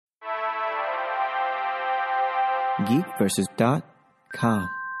geekversus.com.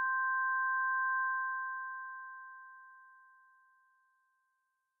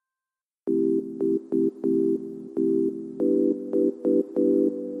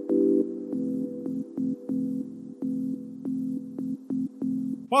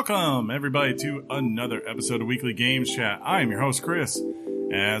 Welcome, everybody, to another episode of Weekly Games Chat. I am your host, Chris.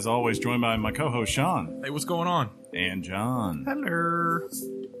 As always, joined by my co-host, Sean. Hey, what's going on? And John. Hello.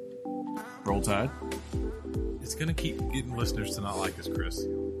 Roll Tide. It's going to keep getting listeners to not like us, Chris.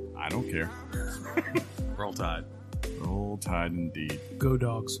 I don't care. Roll Tide. Roll Tide, indeed. Go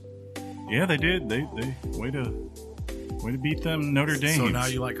Dogs. Yeah, they did. They way to beat them Notre Dame. So now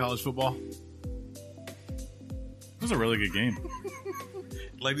you like college football? It was a really good game.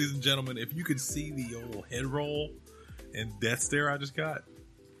 Ladies and gentlemen, if you could see the old head roll and death stare I just got.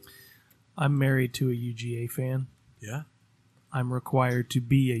 I'm married to a UGA fan. Yeah? I'm required to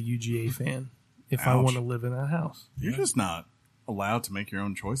be a UGA fan if I want to live in that house. You're just not allowed to make your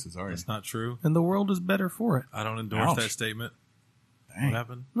own choices, are you? That's not true. And the world is better for it. I don't endorse that statement. Dang. What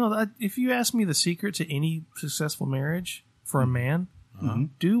happened? No, if you ask me the secret to any successful marriage for a man,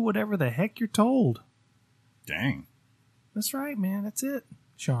 do whatever the heck you're told. Dang. That's right, man. That's it.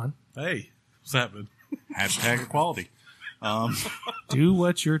 Sean. Hey, what's happening? Hashtag equality. Do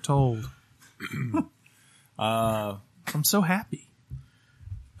what you're told. I'm so happy.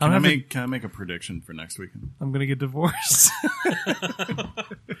 Can I make a prediction for next weekend? I'm going to get divorced.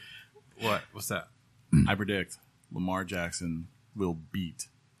 What? What's that? I predict Lamar Jackson will beat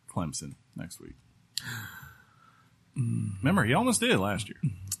Clemson next week. Remember, he almost did last year.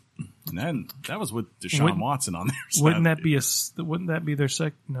 And then that was with Deshaun Watson on their side. Wouldn't that be their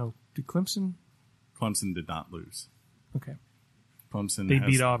second? No. Did Clemson? Clemson did not lose. Okay. They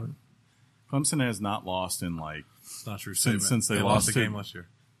beat Auburn. Clemson has not lost in It's not true. Since they lost lost the game last year.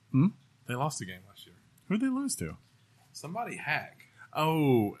 They lost the game last year. Who did they lose to? Somebody hack.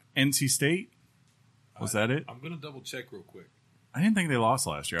 Oh, NC State? Was that it? I'm going to double check real quick. I didn't think they lost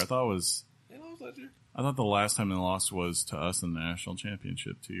last year. I thought They lost last year? I thought the last time they lost was to us in the national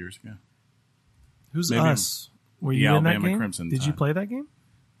championship 2 years ago. Who's Maybe us? Were the you in that Alabama game? Crimson Did you Tide. play that game?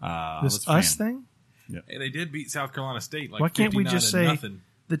 This let's us fan. thing? Yep. Hey, they did beat South Carolina State Why can't we 59 just to say nothing.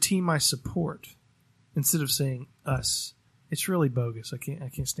 the team I support instead of saying us? It's really bogus. I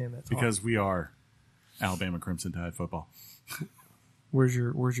can't stand that talk. Because we are Alabama Crimson Tide football. Where's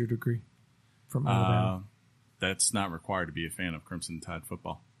your degree from Alabama? That's not required to be a fan of Crimson Tide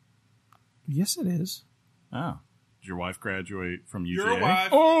football. Yes, it is. Oh. Did your wife graduate from UGA? Your wife.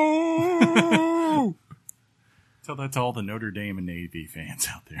 Oh! Tell that to all the Notre Dame and Navy fans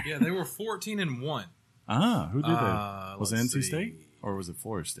out there. Yeah, they were 14-1. Ah, who did that? Was it let's NC see. State or was it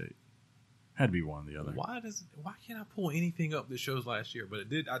Florida State? Had to be one or the other. Why can't I pull anything up that shows last year? But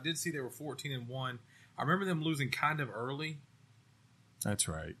I did see they were 14-1. I remember them losing kind of early. That's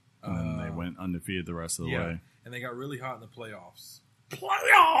right. And then they went undefeated the rest of the way. And they got really hot in the playoffs.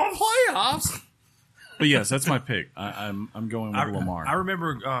 Playoffs. But yes, that's my pick. I'm going with Lamar. I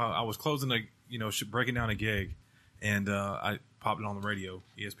remember I was closing breaking down a gig, and I popped it on the radio,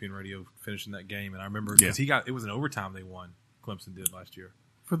 ESPN radio, finishing that game, and I remember because it was an overtime they won. Clemson did last year,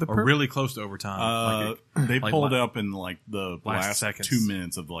 or really close to overtime. They pulled up in the last seconds. 2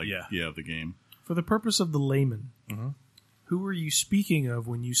 minutes of the game. For the purpose of the layman, who are you speaking of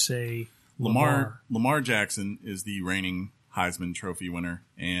when you say Lamar? Lamar Jackson is the reigning Heisman Trophy winner,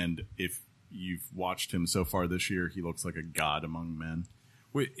 and if you've watched him so far this year, he looks like a god among men.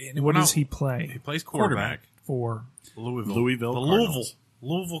 What does he play? He plays quarterback for Louisville the Cardinals.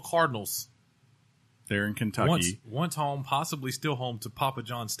 Louisville Cardinals. They're in Kentucky. Once home, possibly still home to Papa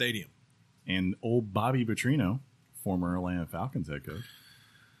John Stadium. And old Bobby Petrino, former Atlanta Falcons head coach.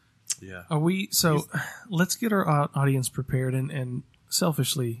 Yeah. Let's get our audience prepared and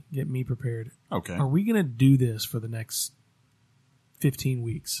selfishly get me prepared. Okay. Are we going to do this for the next 15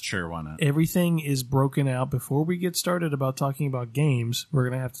 weeks? Sure, why not? Everything is broken out. Before we get started about talking about games, we're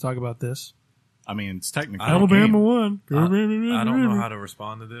going to have to talk about this. I mean, it's technically Alabama won. I don't know how to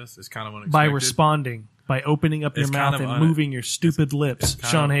respond to this. It's kind of unexpected. By responding, by opening up your mouth and moving your stupid lips.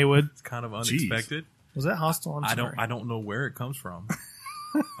 Sean Haywood. It's kind of unexpected. Was that hostile? I'm sorry. I don't know where it comes from.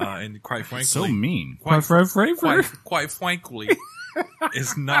 And quite frankly, so mean. Quite frankly,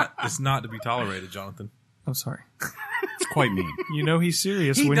 it's not to be tolerated, Jonathan. I'm sorry. It's quite mean. You know he's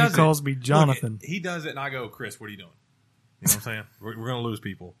serious when he calls me Jonathan. Look, he does it, and I go, Chris, what are you doing? You know what I'm saying? We're going to lose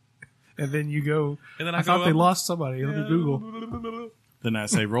people. And then you go, and then I thought they lost somebody. Let me Google. Then I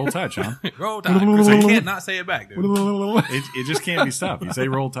say, roll tide, Sean. Roll tide. Chris, I can't not say it back, dude. It just can't be stopped. You say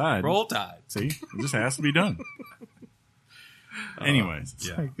roll tide. Roll tide. See? It just has to be done. Anyways,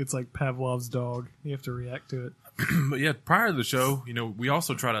 It's like Pavlov's dog. You have to react to it. But yeah, prior to the show, we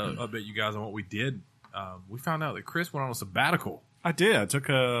also try to update you guys on what we did. We found out that Chris went on a sabbatical. I did. I took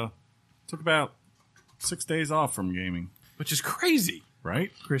about 6 days off from gaming, which is crazy,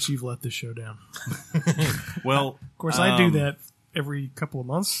 right? Chris, you've let this show down. Well, of course, I do that every couple of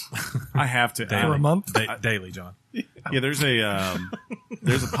months. I have to for a month, daily, John. Yeah, there's a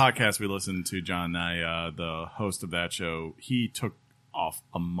podcast we listen to, John and I. The host of that show, he took off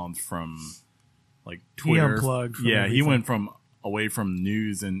a month from like Twitter. He unplugged. He went away from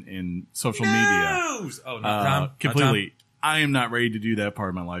news and social media. Oh, no, completely. I am not ready to do that part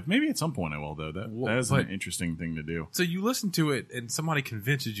of my life. Maybe at some point I will, though. That is an interesting thing to do. So you listened to it, and somebody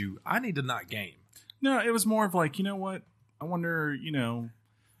convinces you, I need to not game. No, it was more of like, you know what? I wonder,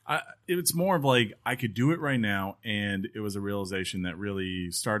 it's more of like I could do it right now, and it was a realization that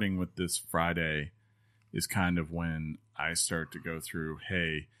really starting with this Friday is kind of when I start to go through,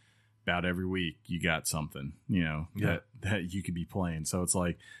 hey, about every week you got something, that you could be playing. So it's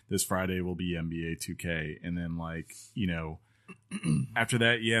like this Friday will be NBA 2K, and then like, after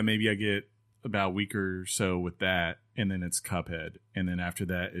that, maybe I get about a week or so with that, and then it's Cuphead, and then after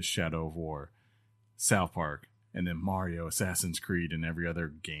that is Shadow of War, South Park, and then Mario, Assassin's Creed, and every other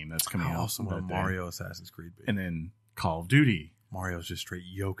game that's coming out. Awesome, Mario, Assassin's Creed, and then Call of Duty. Mario's just straight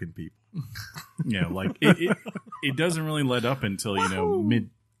yoking people. Like it doesn't really let up until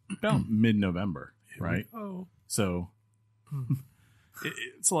mid-November, right? Oh, so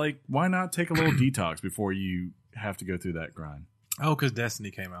it's like, why not take a little detox before you have to go through that grind? Oh, because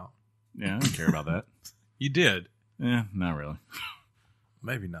Destiny came out. Yeah, I don't care about that. You did? Yeah, not really.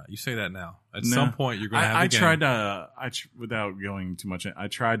 Maybe not. You say that now. At some point, you're going to have a game. Tried to, without going too much, I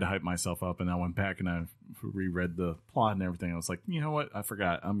tried to hype myself up, and I went back and I reread the plot and everything. I was like, you know what? I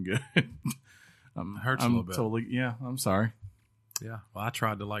forgot. I'm good. Hurts a little bit. Totally, yeah, I'm sorry. Yeah. Well, I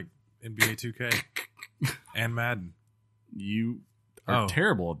tried to like NBA 2K and Madden. You are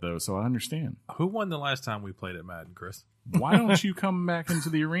terrible at those, so I understand. Who won the last time we played at Madden, Chris? Why don't you come back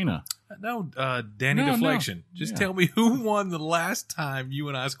into the arena? No, Danny Deflection. No. Just tell me who won the last time you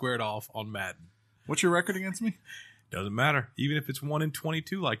and I squared off on Madden. What's your record against me? Doesn't matter. Even if it's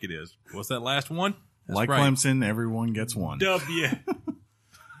 1-22 like it is. What's that last one? That's like right. Clemson, everyone gets one. W.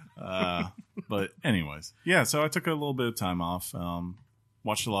 But anyways, yeah, so I took a little bit of time off.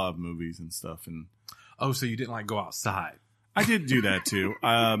 Watched a lot of movies and stuff. And so you didn't like go outside? I did do that too.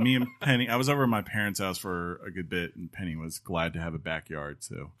 Me and Penny, I was over at my parents' house for a good bit, and Penny was glad to have a backyard.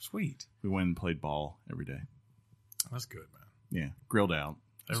 So sweet. We went and played ball every day. That's good, man. Yeah, grilled out.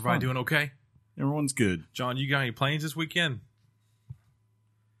 Everybody doing okay? Everyone's good. John, you got any planes this weekend?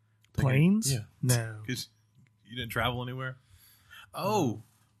 Planes? Yeah. No. Because you didn't travel anywhere? Oh,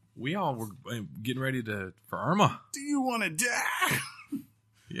 we all were getting ready for Irma. Do you want to die?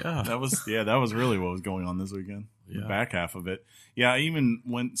 Yeah. That was really what was going on this weekend. Yeah. The back half of it. Yeah, I even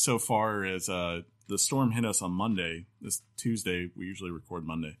went so far as the storm hit us on Monday. This Tuesday, we usually record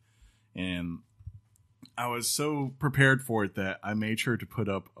Monday. And I was so prepared for it that I made sure to put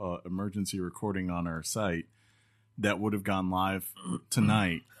up emergency recording on our site that would have gone live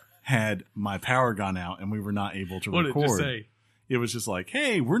tonight had my power gone out and we were not able to record. What did it say? It was just like,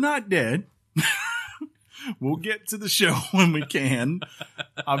 hey, we're not dead. We'll get to the show when we can.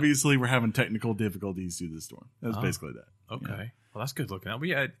 Obviously, we're having technical difficulties due to the storm. That was basically that. Okay. Yeah. Well, that's good looking out. We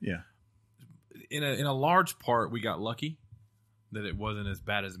had, in a large part, we got lucky that it wasn't as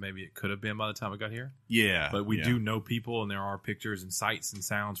bad as maybe it could have been by the time we got here. Yeah. But we do know people, and there are pictures and sights and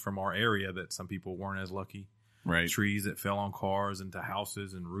sounds from our area that some people weren't as lucky. Right. Trees that fell on cars into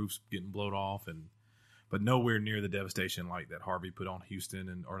houses and roofs getting blown off, but nowhere near the devastation like that Harvey put on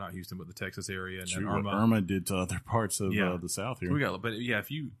Houston, or not Houston, but the Texas area, and then Irma did to other parts of the South here.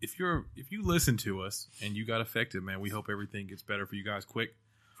 If you listen to us and you got affected, man, we hope everything gets better for you guys quick.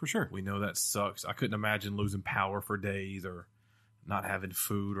 For sure. We know that sucks. I couldn't imagine losing power for days, or not having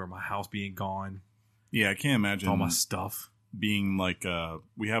food, or my house being gone. Yeah, I can't imagine all my stuff being like.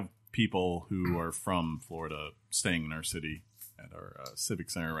 We have people who are from Florida staying in our city at our civic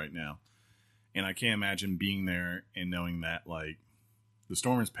center right now. And I can't imagine being there and knowing that, like, the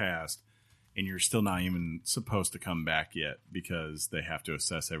storm has passed and you're still not even supposed to come back yet because they have to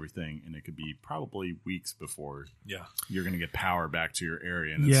assess everything. And it could be probably weeks before you're going to get power back to your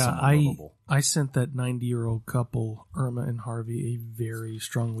area. And it's unlivable. I sent that 90-year-old couple, Irma and Harvey, a very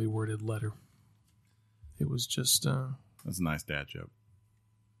strongly worded letter. It was just... That's a nice dad joke.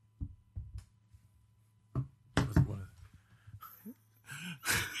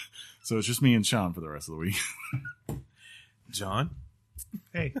 So it's just me and Sean for the rest of the week. John?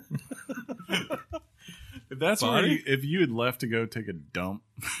 Hey. If that's where if you had left to go take a dump.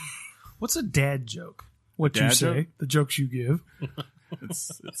 What's a dad joke? What dad you say? Joke? The jokes you give.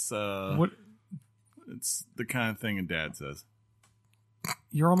 It's What? It's the kind of thing a dad says.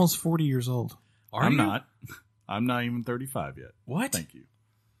 You're almost 40 years old. I'm not. I'm not even 35 yet. What? Thank you.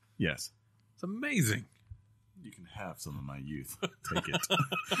 Yes. It's amazing. You can have some of my youth. Take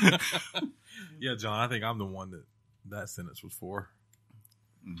it. Yeah, John, I think I'm the one that sentence was for.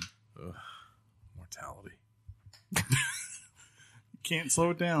 Ugh, mortality. Can't slow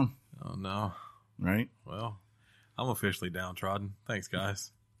it down. Oh, no. Right? Well, I'm officially downtrodden. Thanks,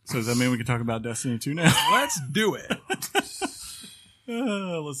 guys. So does that mean we can talk about Destiny 2 now? Let's do it.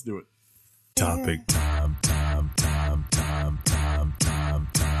 Let's do it. Topic time.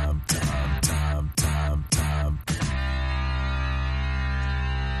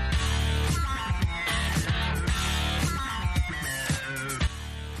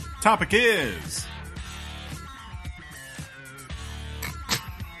 Topic is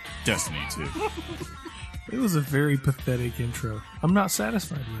Destiny 2. It was a very pathetic intro. I'm not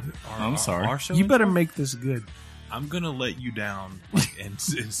satisfied with it. I'm sorry. Our show You better intro? make this good. I'm going to let you down in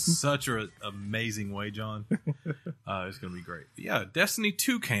such an amazing way, John. It's going to be great. Yeah, Destiny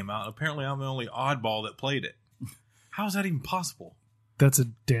 2 came out. Apparently, I'm the only oddball that played it. How is that even possible? That's a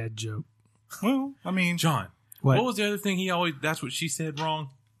dad joke. Well, I mean, John, What? what was the other thing he always, that's what she said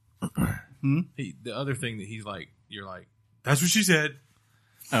wrong? The other thing that he's like, you're like, that's what she said.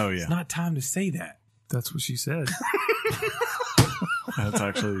 oh yeah, It's not time to say that. That's what she said. that's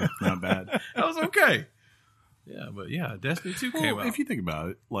actually not bad. That was okay. Yeah, but yeah, Destiny 2 came Well, out. if you think about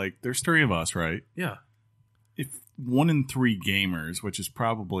it, like there's 3 of us, right? Yeah. If 1 in 3 gamers, which is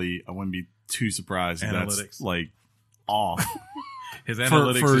probably, I wouldn't be too surprised if Analytics. that's like off His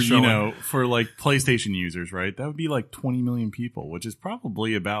analytics for is showing. for like PlayStation users, right? That would be like 20 million people, which is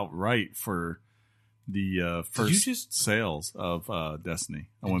probably about right for the first sales of Destiny.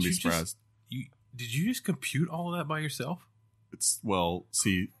 I wouldn't be surprised. Did you just compute all of that by yourself?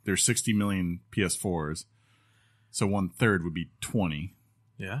 See, there's 60 million PS4s, so 1/3 would be 20.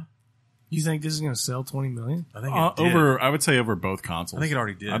 Yeah. You think this is going to sell 20 million? I think it did. I would say over both consoles. I think it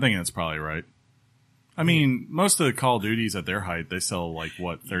already did. I think that's probably right. I mean, most of the Call of Duties at their height, they sell like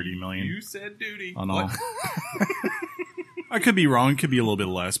what, 30 million? You said duty. On all. I could be wrong. It could be a little bit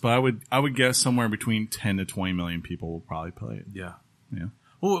less, but I would guess somewhere between 10 to 20 million people will probably play it. Yeah. Yeah.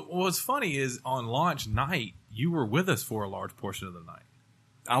 Well, what's funny is on launch night, you were with us for a large portion of the night.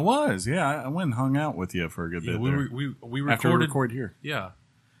 I was, yeah. I went and hung out with you for a good bit. We there. recorded. After we record here. Yeah.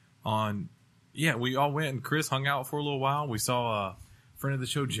 We all went and Chris hung out for a little while. We saw a friend of the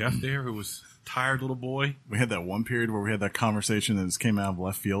show, Jeff, there, who was a tired little boy. We had that one period where we had that conversation that just came out of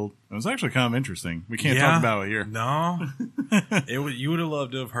left field. It was actually kind of interesting. We can't talk about it here. No. You would have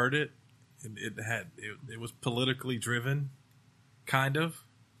loved to have heard it. It was politically driven, kind of,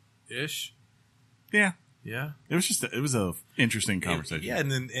 ish. Yeah. Yeah. It was a interesting conversation.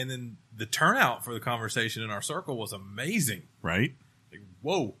 And then the turnout for the conversation in our circle was amazing. Right? Like,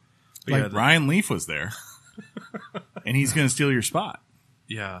 whoa. Like Ryan Leaf was there. And he's going to steal your spot.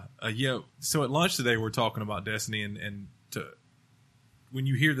 Yeah. So at lunch today, we're talking about Destiny, and when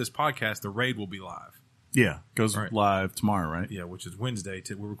you hear this podcast, the raid will be live. Yeah. Goes live tomorrow, right? Yeah, which is Wednesday.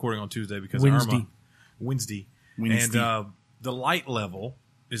 We're recording on Tuesday because Wednesday. Irma. Wednesday. And the light level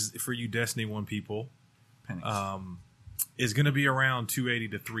is for you Destiny 1 people. Is going to be around 280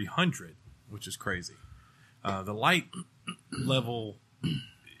 to 300, which is crazy. The light level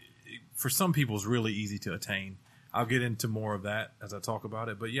for some people is really easy to attain. I'll get into more of that as I talk about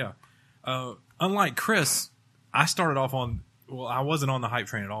it. But yeah, unlike Chris, I started off I wasn't on the hype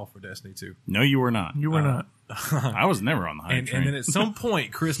train at all for Destiny 2. No, you were not. You were not. I was never on the hype train. And then at some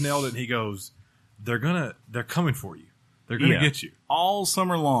point, Chris nailed it and he goes, they're coming for you. They're going to get you. All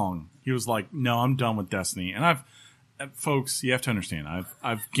summer long, he was like, no, I'm done with Destiny. And folks, you have to understand,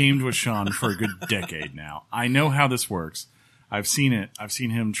 I've gamed with Sean for a good decade now. I know how this works. I've seen it. I've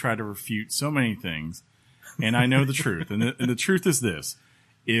seen him try to refute so many things, and I know the truth. And the truth is this: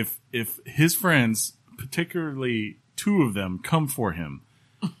 if his friends, particularly 2 of them, come for him,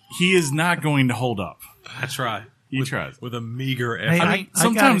 he is not going to hold up. I try. He tries with a meager effort. Hey, I mean,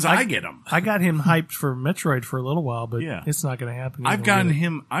 sometimes I get him. I got him hyped for Metroid for a little while, but Yeah. it's not going to happen. I've gotten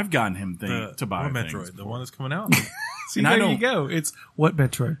him to buy what things Metroid, the before. one that's coming out. See, and I there you don't- go. It's what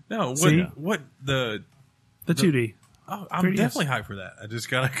Metroid? No, See? what the? The 2D. Oh, I'm 3DS. definitely hyped for that. I just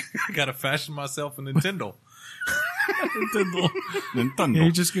gotta fashion myself a Nintendo. Nintendo. Yeah,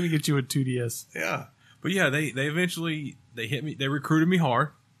 you're just going to get you a 2DS. Yeah, but yeah, they eventually hit me. They recruited me hard.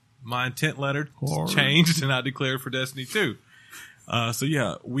 My intent letter Hard. changed, and I declared for Destiny 2. So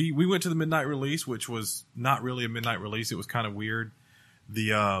yeah, we went to the midnight release, which was not really a midnight release. It was kind of weird.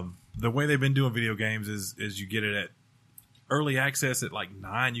 The way they've been doing video games is you get it at early access at like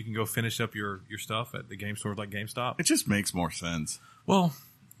 9. You can go finish up your stuff at the game stores like GameStop. It just makes more sense. Well,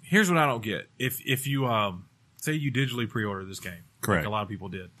 here's what I don't get. If you say you digitally pre-order this game, correct, like a lot of people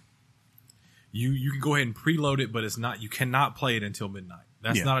did, you can go ahead and preload it, but you cannot play it until midnight.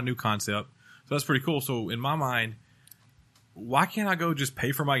 That's not a new concept. So that's pretty cool. So in my mind, why can't I go just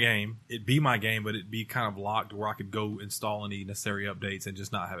pay for my game? It'd be my game, but it'd be kind of locked where I could go install any necessary updates and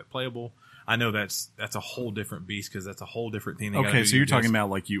just not have it playable. I know that's a whole different beast because that's a whole different thing. Okay, so you're talking about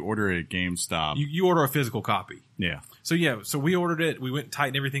like you order it at GameStop. You order a physical copy. Yeah. So we ordered it. We went and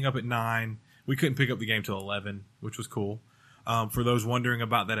tightened everything up at 9. We couldn't pick up the game till 11, which was cool. For those wondering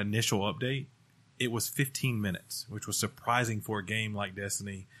about that initial update, it was 15 minutes, which was surprising for a game like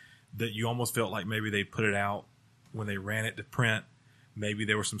Destiny that you almost felt like maybe they put it out when they ran it to print. Maybe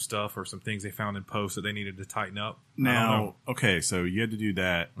there was some stuff or some things they found in post that they needed to tighten up. Now, okay, so you had to do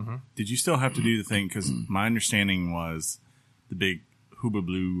that. Mm-hmm. Did you still have to do the thing? Because my understanding was the big Hubba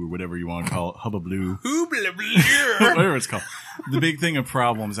Blue or whatever you want to call it, Hubba Blue. Hubba Blue! Whatever it's called. The big thing of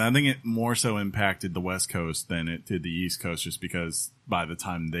problems, and I think it more so impacted the West Coast than it did the East Coast just because by the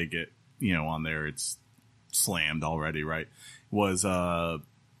time they get, on there, it's slammed already, right? Was,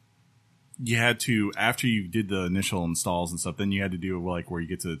 you had to, after you did the initial installs and stuff, then you had to do like where you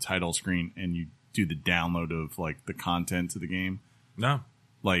get to the title screen and you do the download of like the content to the game. No.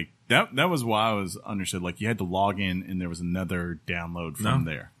 Like that was why I was understood. Like you had to log in and there was another download from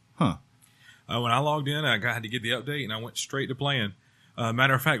there. Huh. When I logged in, I had to get the update and I went straight to playing.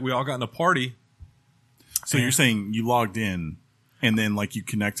 Matter of fact, we all got in a party. So you're saying you logged in and then like you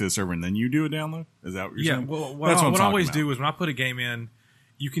connect to the server and then you do a download? Is that what you're saying? Yeah. Well, what I always do is when I put a game in,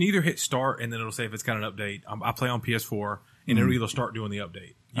 you can either hit start and then it'll say if it's got an update. I play on PS4 and it'll either start doing the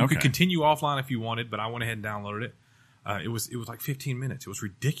update. You could continue offline if you wanted, but I went ahead and downloaded it. It was like 15 minutes. It was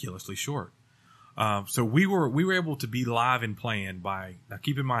ridiculously short. So we were able to be live and playing by, now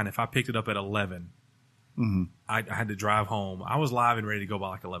keep in mind, if I picked it up at 11, I had to drive home. I was live and ready to go by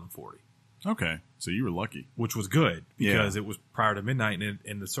like 11:40. Okay. So you were lucky. Which was good because it was prior to midnight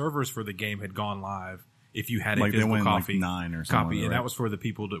and the servers for the game had gone live. If you had a like physical they went copy, like 9 or something, and right? that was for the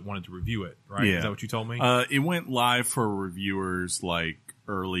people that wanted to review it, right? Yeah. Is that what you told me? It went live for reviewers like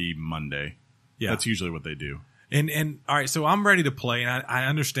early Monday. Yeah. That's usually what they do. And all right, so I'm ready to play, and I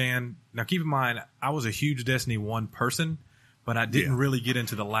understand. Now, keep in mind, I was a huge Destiny 1 person, but I didn't really get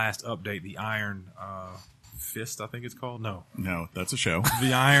into the last update, the Iron Fist, I think it's called. No, that's a show.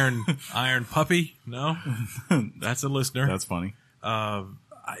 The Iron Puppy. No, that's a listener. That's funny.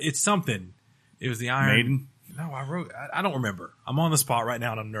 It's something. It was the Iron Maiden. No, I don't remember. I'm on the spot right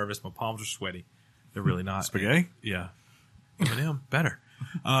now, and I'm nervous. My palms are sweaty. They're really not. Spaghetti. Yeah, M&M better.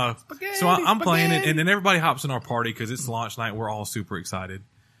 So I'm playing it, and then everybody hops in our party because it's launch night. We're all super excited,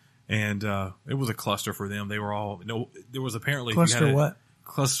 and it was a cluster for them. They were all there was apparently cluster what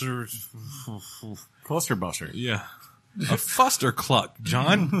cluster buster. Yeah, a fuster cluck,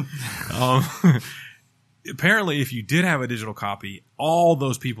 John. Apparently, if you did have a digital copy, all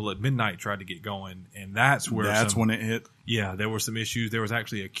those people at midnight tried to get going, and that's when it hit. Yeah, there were some issues. There was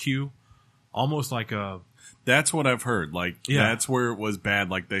actually a queue, almost like a. That's what I've heard. Like, that's where it was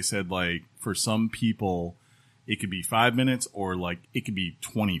bad. Like they said, like for some people, it could be 5 minutes, or like it could be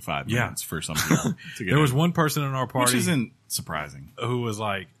 25 minutes for some people. There was one person in our party, which isn't surprising, who was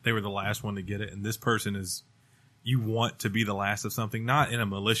like they were the last one to get it, and this person is. You want to be the last of something, not in a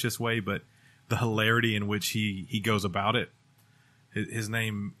malicious way, but the hilarity in which he goes about it. His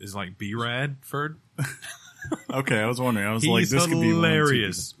name is like B Radford. Okay, I was wondering. I was He's like, this could be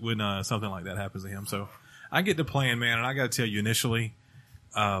hilarious when something like that happens to him. So I get to playing, man, and I got to tell you, initially,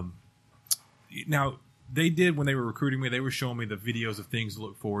 now they did when they were recruiting me, they were showing me the videos of things to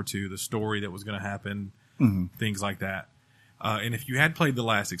look forward to, the story that was going to happen, things like that. And if you had played the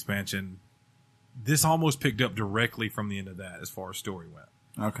last expansion, this almost picked up directly from the end of that as far as story went.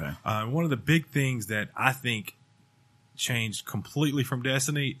 Okay. One of the big things that I think changed completely from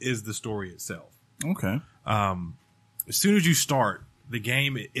Destiny is the story itself. Okay. As soon as you start the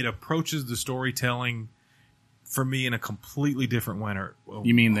game, it approaches the storytelling for me in a completely different manner.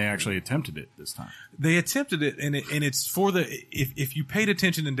 You mean they actually attempted it this time? They attempted it, and it's for the if you paid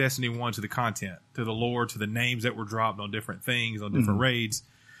attention in Destiny 1 to the content, to the lore, to the names that were dropped on different things, on different raids,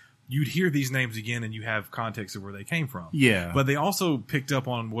 you'd hear these names again and you have context of where they came from. Yeah. But they also picked up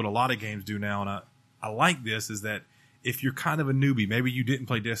on what a lot of games do now, and I like this, is that if you're kind of a newbie, maybe you didn't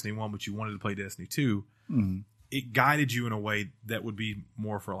play Destiny 1, but you wanted to play Destiny 2, it guided you in a way that would be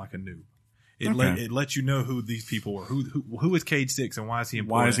more for like a noob. It lets you know who these people were. Who is Cade Six and why is he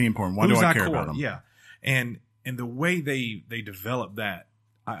important? Why is he important? Why do I care about him? Yeah, and the way they develop that,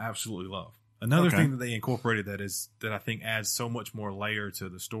 I absolutely love. Another thing that they incorporated that I think adds so much more layer to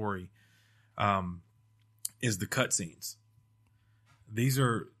the story, is the cutscenes. They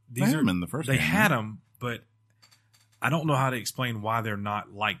had them in the first game. They had them, but I don't know how to explain why they're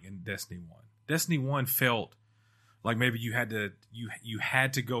not like in Destiny 1. Destiny 1 felt like maybe you had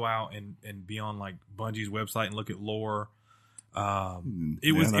to go out and be on like Bungie's website and look at lore.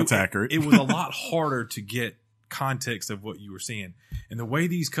 That's accurate. It was a lot harder to get context of what you were seeing. And the way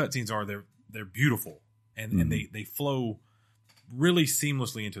these cutscenes are, they're beautiful and they flow really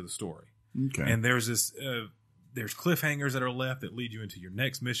seamlessly into the story. Okay. And there's there's cliffhangers that are left that lead you into your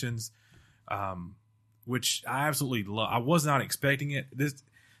next missions, which I absolutely love. I was not expecting it. This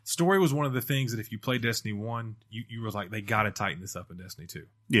story was one of the things that if you play Destiny 1, you were like, they got to tighten this up in Destiny 2.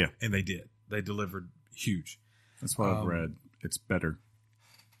 Yeah. And they did. They delivered huge. That's what I've read. It's better.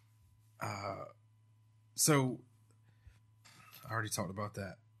 So I already talked about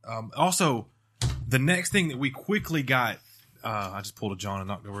that. Also, the next thing that we quickly got, I just pulled a John and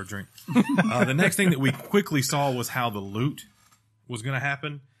knocked over a drink. The next thing that we quickly saw was how the loot was going to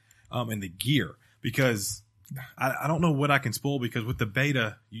happen, and the gear. Because I don't know what I can spoil, because with the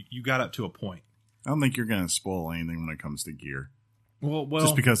beta, you got up to a point. I don't think you're going to spoil anything when it comes to gear. Well,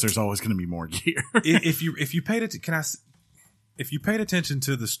 just because there's always going to be more gear. if you paid attention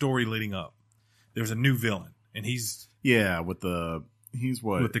to the story leading up, there's a new villain, and he's with the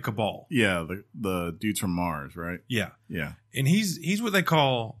Cabal. Yeah, the dudes from Mars, right? Yeah. And he's what they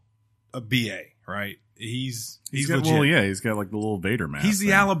call a BA, right? He's got, legit. Well, yeah, he's got like the little Vader mask. He's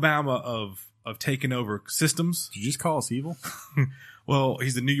the Alabama of taking over systems. Did you just call us evil? Well,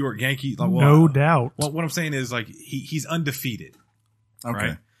 he's the New York Yankee. Like, no doubt. Well, what I'm saying is like he's undefeated. Okay.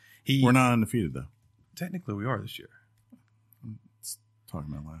 Right? We're not undefeated though. Technically, we are this year.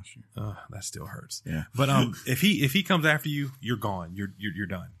 Talking about last year. That still hurts. Yeah. But if he comes after you, you're gone. You're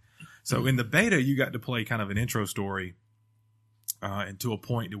done. So in the beta, you got to play kind of an intro story, and to a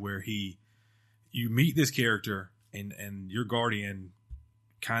point to where you meet this character and your guardian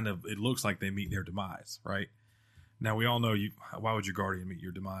kind of, it looks like they meet their demise, right? Now we all know why would your guardian meet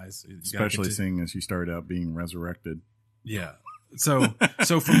your demise? Especially seeing as you started out being resurrected. Yeah. So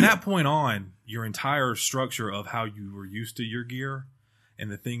from that point on, your entire structure of how you were used to your gear and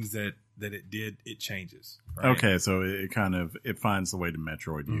the things that it did, it changes. Right? Okay, so it finds the way to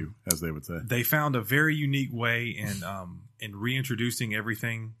Metroid you, as they would say. They found a very unique way in reintroducing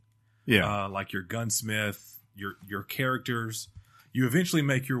everything. Yeah, like your gunsmith, your characters. You eventually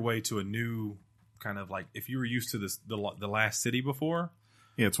make your way to a new kind of like, if you were used to the last city before.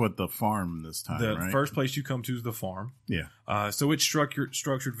 Yeah, it's the farm this time. The right? first place you come to is the farm. Yeah. So it's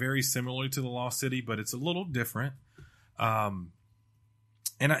structured very similarly to the Lost City, but it's a little different. And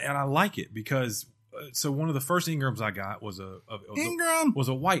I like it because so one of the first Ingrams I got was a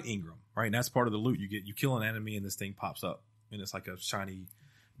white Ingram, right? And that's part of the loot. You kill an enemy and this thing pops up, and it's like a shiny,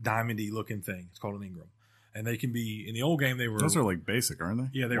 diamondy looking thing. It's called an Ingram, and they can be in the old game. Those are like basic, aren't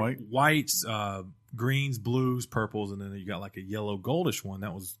they? Yeah, they're whites, greens, blues, purples, and then you got like a yellow goldish one.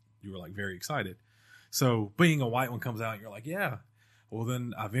 You were like very excited. So being a white one comes out, and you're like, yeah. Well,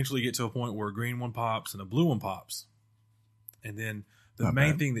 then I eventually get to a point where a green one pops and a blue one pops, and then the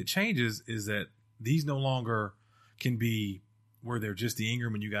main thing that changes is that these no longer can be where they're just the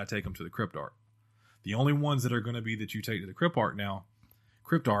Ingram and you got to take them to the Cryptarch. The only ones that are going to be that you take to the Cryptarch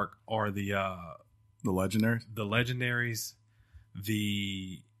are the legendaries,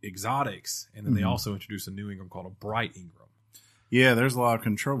 the exotics, and then they also introduce a new Ingram called a bright Ingram. Yeah, there's a lot of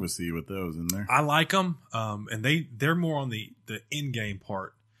controversy with those in there. I like them, and they're more on the in-game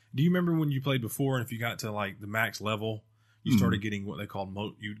part. Do you remember when you played before, and if you got to like the max level, you started getting what they call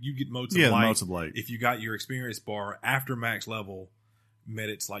you get motes of light. Motes of light. If you got your experience bar after max level, met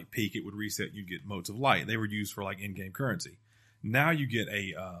its like peak, it would reset. You'd get motes of light. They were used for like in-game currency. Now you get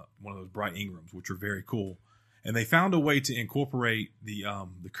one of those bright Ingrams, which are very cool. And they found a way to incorporate the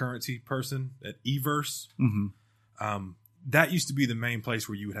currency person at Everse. Mm-hmm. That used to be the main place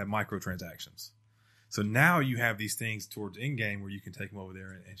where you would have microtransactions. So now you have these things towards in-game where you can take them over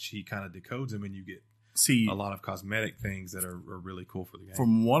there and she kind of decodes them and you get a lot of cosmetic things that are really cool for the game.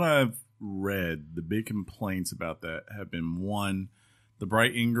 From what I've read, the big complaints about that have been, one, the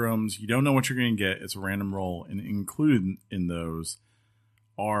bright Ingrams, you don't know what you're going to get. It's a random roll. And included in those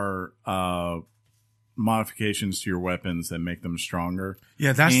are modifications to your weapons that make them stronger.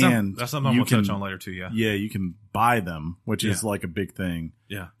 Yeah, that's something I'm going to touch on later too. Yeah, you can buy them, which is like a big thing.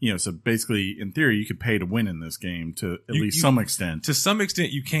 Yeah, so basically, in theory, you could pay to win in this game to at least some extent. To some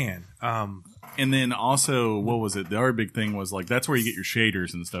extent, you can. And then also, what was it? The other big thing was like that's where you get your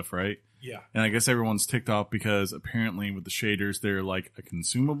shaders and stuff, right? Yeah. And I guess everyone's ticked off because apparently with the shaders, they're like a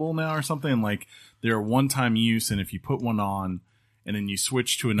consumable now or something. Like they're a one-time use, and if you put one on and then you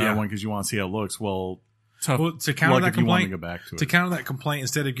switch to another one because you want to see how it looks, to counter that complaint, go back to it. To counter that complaint,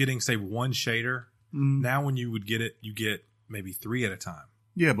 instead of getting say one shader, now when you would get it, you get maybe 3 at a time.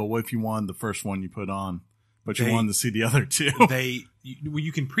 Yeah, but what if you wanted the first one you put on, but you wanted to see the other 2?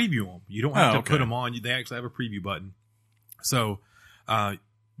 You can preview them. You don't have to put them on. They actually have a preview button. So,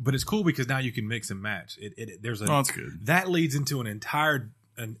 but it's cool because now you can mix and match. That's good. That leads into an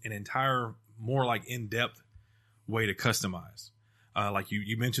entire more like in-depth way to customize. Like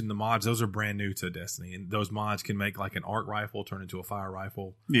you mentioned the mods, those are brand new to Destiny, and those mods can make like an arc rifle turn into a fire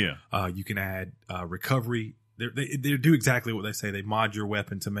rifle. Yeah. You can add recovery. They do exactly what they say. They mod your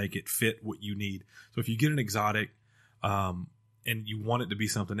weapon to make it fit what you need. So if you get an exotic, and you want it to be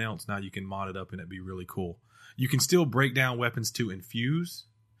something else, now you can mod it up and it'd be really cool. You can still break down weapons to infuse.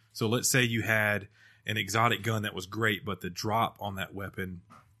 So let's say you had an exotic gun that was great, but the drop on that weapon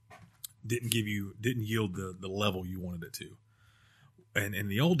didn't yield the level you wanted it to. And in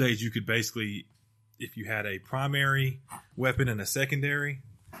the old days, you could basically, if you had a primary weapon and a secondary,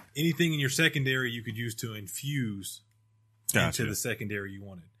 anything in your secondary you could use to infuse into the secondary you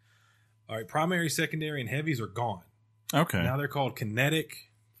wanted. All right, primary, secondary, and heavies are gone. Okay. Now they're called kinetic.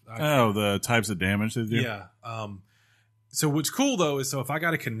 The types of damage they do? Yeah. So what's cool, though, is if I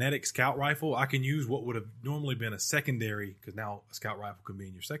got a kinetic scout rifle, I can use what would have normally been a secondary, because now a scout rifle can be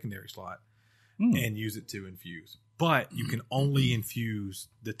in your secondary slot, and use it to infuse. But you can only infuse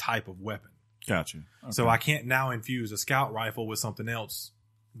the type of weapon. Gotcha. Okay. So I can't now infuse a scout rifle with something else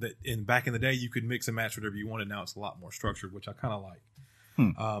that back in the day you could mix and match whatever you wanted. Now it's a lot more structured, which I kind of like.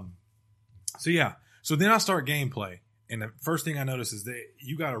 So then I start gameplay. And the first thing I notice is that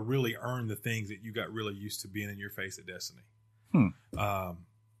you got to really earn the things that you got really used to being in your face at Destiny.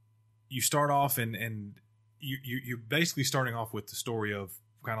 You start off and you're basically starting off with the story of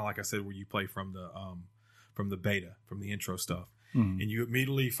kind of like I said, where you play from the beta, from the intro stuff. And you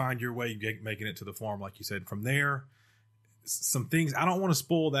immediately find your way making it to the farm, like you said. From there, some things, I don't want to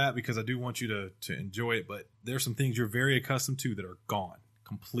spoil that because I do want you to enjoy it, but there's some things you're very accustomed to that are gone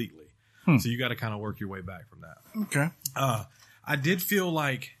completely. So you got to kind of work your way back from that. Okay. I did feel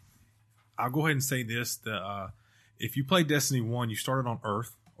like, I'll go ahead and say this, that if you played Destiny 1, you started on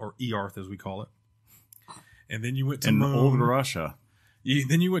Earth, or E-Arth as we call it. And then you went to Moon. Old Russia.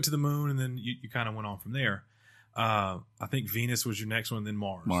 Then you went to the Moon, and then you kind of went on from there. I think Venus was your next one, then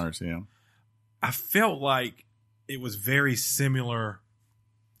Mars. Mars, yeah. I felt like it was very similar.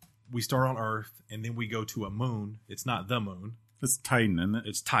 We start on Earth, and then we go to a moon. It's not the moon. It's Titan, isn't it?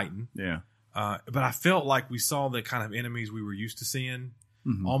 It's Titan. Yeah. But I felt like we saw the kind of enemies we were used to seeing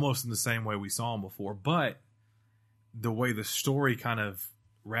almost in the same way we saw them before. But the way the story kind of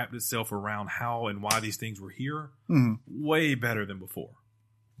wrapped itself around how and why these things were here, way better than before.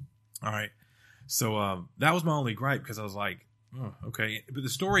 All right. So that was my only gripe, because I was like, oh, okay. But the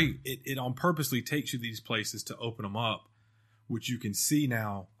story, it on purposely takes you to these places to open them up, which you can see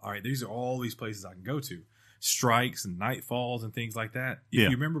now. All right, these are all these places I can go to. Strikes and nightfalls and things like that. If you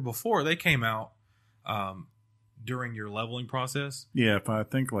remember before, they came out during your leveling process. Yeah, I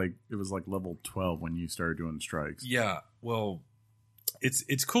think like it was like level 12 when you started doing strikes. Yeah, well,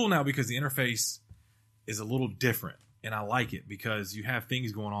 it's cool now because the interface is a little different, and I like it because you have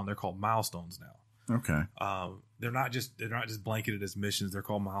things going on. They're called milestones now. Okay. They're not just blanketed as missions. They're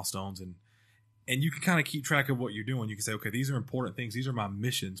called milestones, and you can kind of keep track of what you're doing. You can say, okay, these are important things. These are my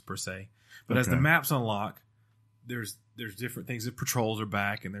missions per se. But as the maps unlock, there's different things. The patrols are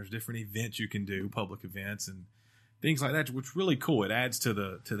back, and there's different events you can do, public events and things like that, which is really cool. It adds to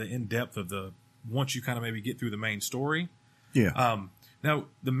the in depth of the once you kind of maybe get through the main story. Yeah. Now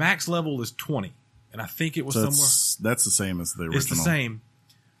the max level is 20, and I think it was somewhere. That's the same as the original. It's the same.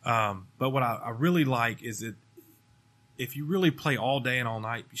 But what I really like is that if you really play all day and all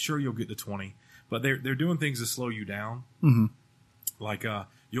night, sure you'll get to 20. But they're doing things to slow you down. Like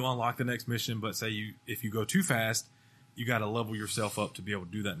you'll unlock the next mission, but say if you go too fast, you got to level yourself up to be able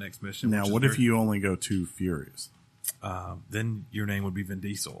to do that next mission. Now, what if you only go too furious? Then your name would be Vin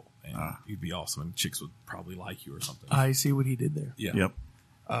Diesel, and you'd be awesome, and chicks would probably like you or something. I see what he did there. Yeah.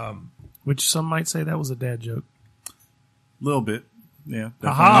 Yep. Which some might say that was a dad joke. A little bit. Yeah.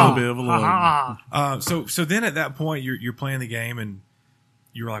 Definitely a little bit of a little. So then at that point, you're playing the game, and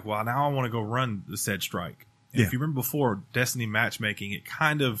you were like, well, now I want to go run the said strike. And if you remember before, Destiny matchmaking, it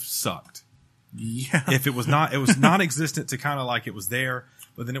kind of sucked. Yeah. If it was non-existent to kind of like it was there,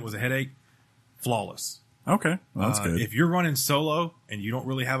 but then it was a headache. Flawless. Okay, well, that's good. If you're running solo and you don't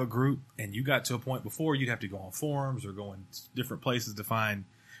really have a group, and you got to a point before you'd have to go on forums or go in different places to find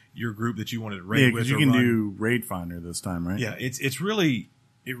your group that you wanted to raid with. Because you can do Raid Finder this time, right? Yeah, it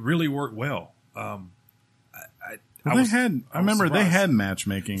really worked well. I remember they had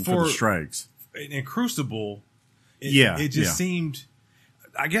matchmaking for the strikes. In Crucible, it just seemed.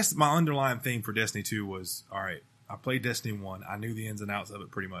 I guess my underlying theme for Destiny 2 was, all right, I played Destiny 1. I knew the ins and outs of it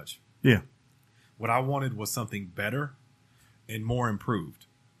pretty much. Yeah. What I wanted was something better and more improved.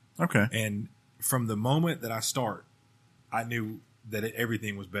 Okay. And from the moment that I start, I knew that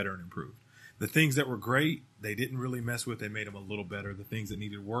everything was better and improved. The things that were great, they didn't really mess with. They made them a little better. The things that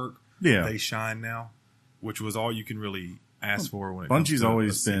needed work, they shine now, which was all you can really ask for. When it Bungie's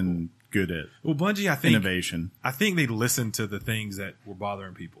always been good at Bungie, I think, innovation. I think they listened to the things that were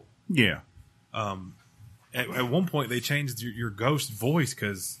bothering people. Yeah. At one point, they changed your ghost voice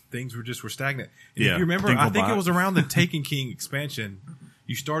because things were stagnant. And Yeah, if you remember, Dinklebot. I think it was around the Taken King expansion,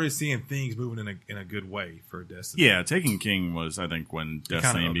 you started seeing things moving in a good way for Destiny. Yeah, Taken King was, I think, when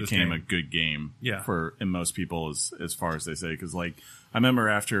Destiny became a good game. Yeah. And most people, as far as they say, because like I remember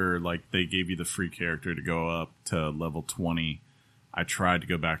after like they gave you the free character to go up to level 20, I tried to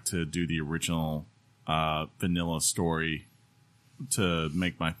go back to do the original vanilla story to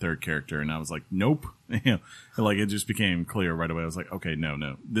make my third character, and I was like, nope. Like it just became clear right away. I was like, okay,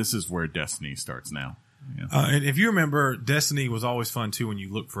 no, this is where Destiny starts now. Yeah. And if you remember, Destiny was always fun too when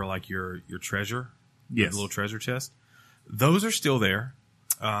you look for like your treasure, the little treasure chest. Those are still there.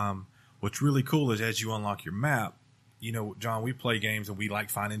 What's really cool is as you unlock your map, John, we play games and we like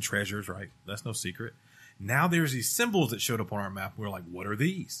finding treasures, right? That's no secret. Now there's these symbols that showed up on our map. We're like, what are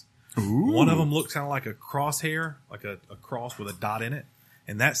these? Ooh. One of them looks kind of like a crosshair, like a cross with a dot in it.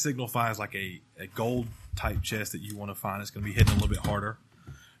 And that signifies like a gold type chest that you want to find. It's going to be hidden a little bit harder.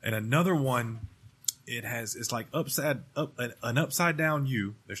 And another one, it's like an upside down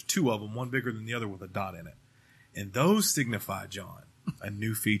U. There's two of them, one bigger than the other with a dot in it. And those signify, John, a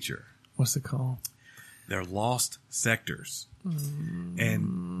new feature. What's it called? They're lost sectors.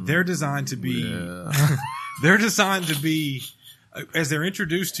 And they're designed to be, as they're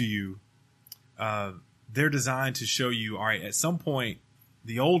introduced to you, they're designed to show you, all right, at some point,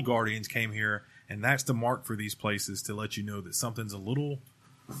 the old Guardians came here, and that's the mark for these places to let you know that something's a little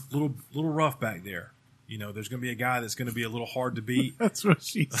rough back there. There's going to be a guy that's going to be a little hard to beat. That's what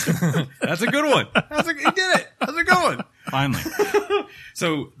she said. That's a good one. He did it. That's a good one. Finally.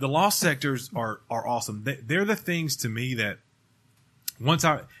 So the lost sectors are awesome. They're the things to me that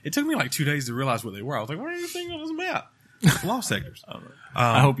it took me like 2 days to realize what they were. I was like, what are you thinking on this map? Lost sectors.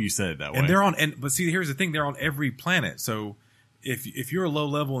 I hope you said it that way. And they're but see, here's the thing. They're on every planet. So if you're a low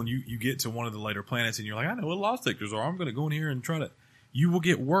level and you get to one of the later planets and you're like, I know what lost sectors are. I'm going to go in here and try to, you will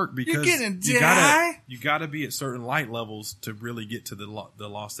get work because you gotta be at certain light levels to really get to the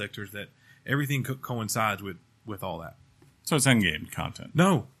lost sectors that everything coincides with all that. So it's end-game content.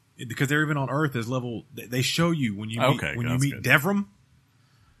 No, because they're even on Earth as level. They show you when you meet Devram.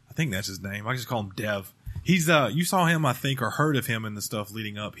 I think that's his name. I just call him Dev. He's you saw him, I think, or heard of him in the stuff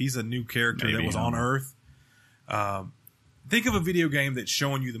leading up. He's a new character that was on Earth. Think of a video game that's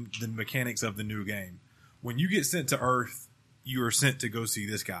showing you the mechanics of the new game. When you get sent to Earth, you are sent to go see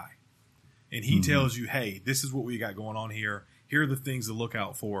this guy. And he tells you, hey, this is what we got going on here. Here are the things to look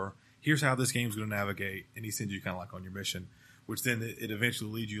out for. Here's how this game's going to navigate. And he sends you kind of like on your mission, which then it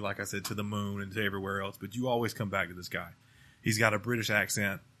eventually leads you, like I said, to the moon and to everywhere else. But you always come back to this guy. He's got a British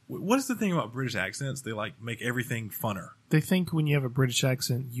accent. What is the thing about British accents? They like make everything funner. They think when you have a British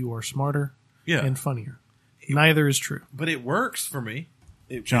accent, you are smarter and funnier. Neither is true. But it works for me.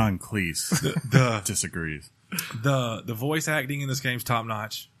 John Cleese disagrees. The voice acting in this game's top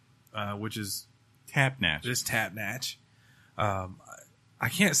notch, which is Tapnatch. Just Tapnatch. I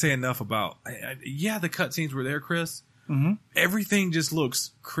can't say enough about. The cutscenes were there, Chris. Mm-hmm. Everything just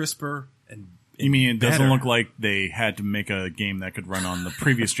looks crisper and. You mean it doesn't better. look like they had to make a game that could run on the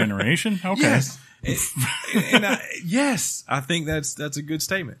previous generation? Okay. Yes. Yes, I think that's a good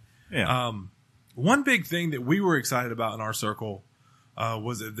statement. Yeah. One big thing that we were excited about in our circle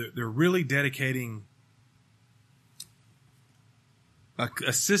was that they're really dedicating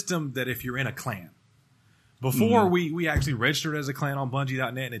a system that if you're in a clan. Before we actually registered as a clan on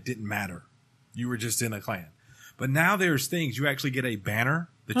Bungie.net and it didn't matter. You were just in a clan. But now there's things. You actually get a banner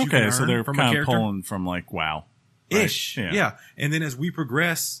that you can earn so they're from kind a of character. pulling from like WoW. Right? Ish. Yeah. And then as we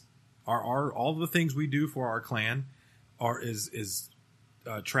progress, our all the things we do for our clan is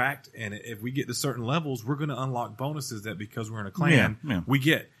tracked, and if we get to certain levels, we're going to unlock bonuses that because we're in a clan, we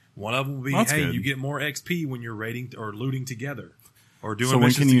get. One of them will be, good. You get more XP when you're raiding or looting together. Or doing so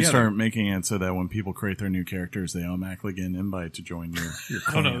when can you together. start making it so that when people create their new characters, they automatically get an invite to join your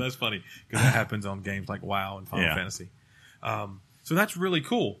clan? Oh, no, that's funny. Because that happens on games like WoW and Final Fantasy. So that's really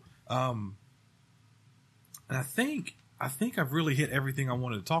cool. And I think I've really hit everything I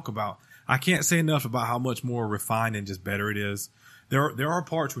wanted to talk about. I can't say enough about how much more refined and just better it is. There are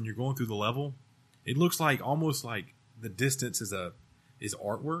parts when you're going through the level, it looks like almost like the distance is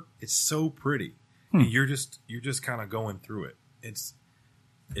artwork. It's so pretty, and you're just kind of going through it.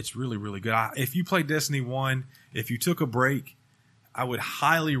 It's really, really good. If you play Destiny 1, if you took a break, I would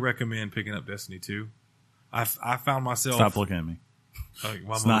highly recommend picking up Destiny 2. I found myself... Stop looking at me.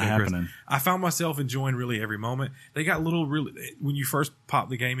 It's not happening. I found myself enjoying really every moment. They got when you first pop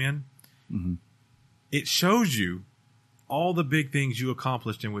the game in, it shows you all the big things you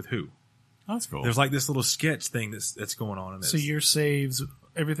accomplished and with who. Oh, that's cool. There's like this little sketch thing that's going on in this. So your saves,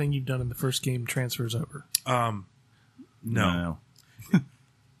 everything you've done in the first game transfers over? No.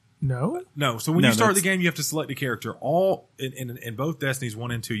 No? So when you start the game, you have to select a character. All in both Destinies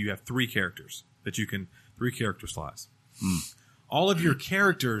 1 and 2, you have 3 characters that you can 3 character slots. All of your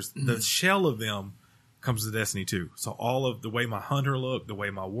characters, the shell of them comes to Destiny 2. So all of the way my hunter looked, the way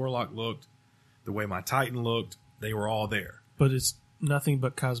my warlock looked, the way my titan looked, they were all there. But it's nothing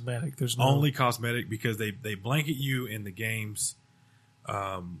but cosmetic. There's no... Only cosmetic because they blanket you in the game's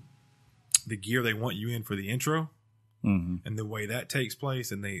the gear they want you in for the intro. And the way that takes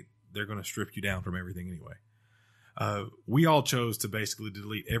place, and they're going to strip you down from everything anyway. We all chose to basically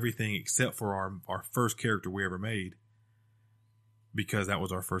delete everything except for our first character we ever made, because that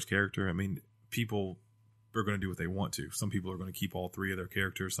was our first character. I mean, people are going to do what they want to. Some people are going to keep all 3 of their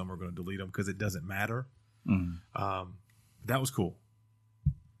characters. Some are going to delete them because it doesn't matter. That was cool.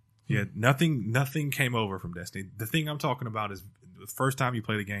 Yeah, nothing came over from Destiny. The thing I'm talking about is the first time you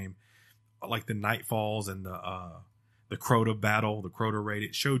play the game, like the Nightfalls and the Crota battle, the Crota raid,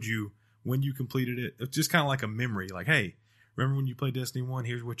 it showed you when you completed it. It's just kind of like a memory. Like, hey, remember when you played Destiny 1?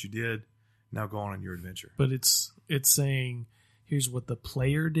 Here's what you did. Now go on your adventure. But it's saying, here's what the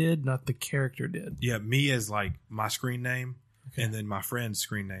player did, not the character did. Yeah, me as like my screen name, and then my friend's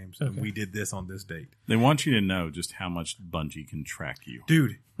screen names. Okay. And we did this on this date. They want you to know just how much Bungie can track you.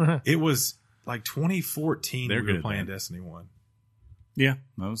 Dude, it was like 2014 we were playing Destiny 1. Yeah,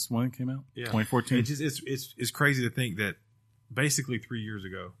 that was when it came out. Yeah. 2014. It's crazy to think that basically 3 years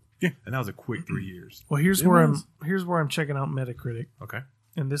ago. Yeah, and that was a quick 3 years. Well, here's where I'm checking out Metacritic. Okay,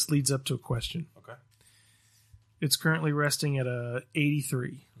 and this leads up to a question. Okay, it's currently resting at a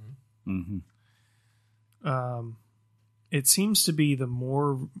 83. It seems to be the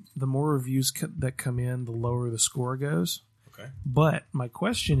more reviews that come in, the lower the score goes. Okay, but my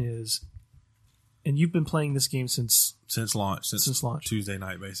question is, and you've been playing this game since launch, since launch, Tuesday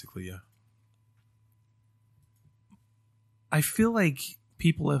night, basically. Yeah, I feel like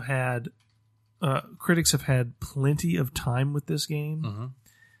people have had, critics have had plenty of time with this game,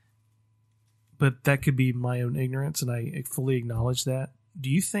 but that could be my own ignorance, and I fully acknowledge that. Do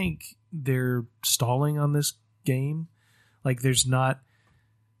you think they're stalling on this game? Like,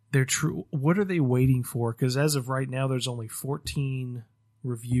 they're true. What are they waiting for? Because as of right now, there's only 14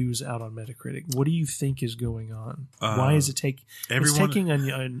 reviews out on Metacritic. What do you think is going on? Why is it taking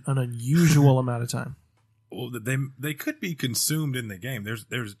an unusual amount of time? Well, they could be consumed in the game.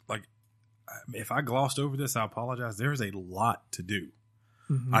 There's like, if I glossed over this, I apologize. There's a lot to do.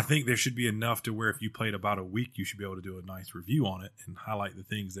 I think there should be enough to where if you played about a week, you should be able to do a nice review on it and highlight the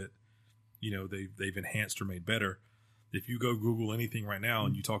things that, they've enhanced or made better. If you go Google anything right now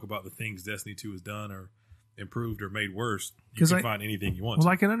and you talk about the things Destiny 2 has done or improved or made worse, you can find anything you want. Well,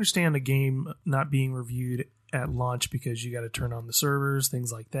 I can understand a game not being reviewed at launch because you got to turn on the servers,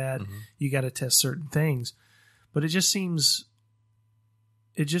 things like that. You got to test certain things, but it just seems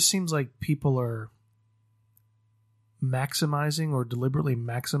like people are maximizing or deliberately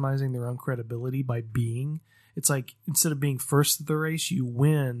maximizing their own credibility by it's like instead of being first to the race, you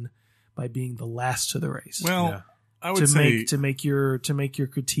win by being the last to the race. Well, I would say to make your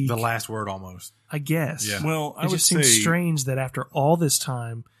critique the last word almost. I guess. Yeah. Well, it just seems strange that after all this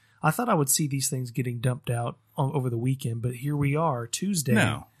time, I thought I would see these things getting dumped out over the weekend, but here we are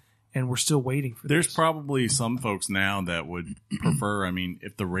Tuesday, and we're still waiting for. There's probably some folks now that would prefer. I mean,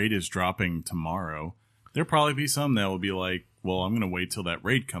 if the raid is dropping tomorrow, there'll probably be some that will be like, "Well, I'm going to wait till that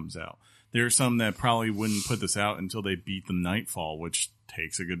raid comes out." There are some that probably wouldn't put this out until they beat the Nightfall, which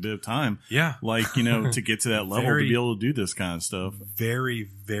takes a good bit of time. Yeah. Like, to get to that level to be able to do this kind of stuff. Very,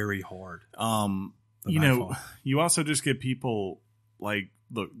 very hard. You also just get people like,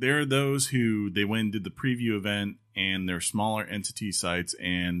 look, there are those who they went and did the preview event and they're smaller entity sites,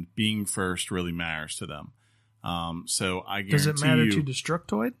 and being first really matters to them. So I guarantee Does it matter to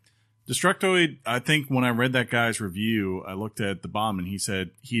Destructoid? Destructoid, I think when I read that guy's review, I looked at the bottom and he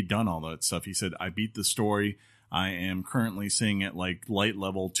said he had done all that stuff. He said, I beat the story. I am currently sitting at like light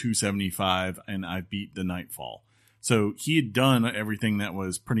level 275 and I beat the Nightfall. So he had done everything that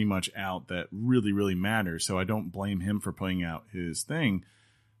was pretty much out that really, really matters. So I don't blame him for putting out his thing.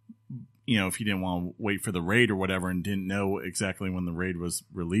 You know, if he didn't want to wait for the raid or whatever and didn't know exactly when the raid was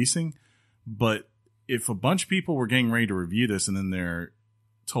releasing. But if a bunch of people were getting ready to review this and then they're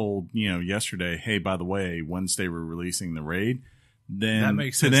told, you know, yesterday, hey, by the way, Wednesday we're releasing the raid, then that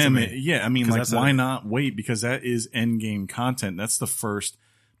makes sense to them, I mean, like, why not wait? Because that is end game content. That's the first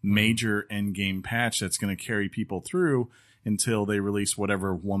major end game patch that's going to carry people through until they release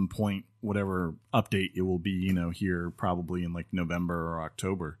whatever whatever update it will be, you know, here probably in like November or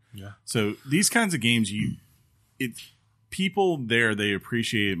October. Yeah. So these kinds of games, people there, they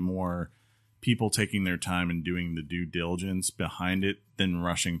appreciate more people taking their time and doing the due diligence behind it than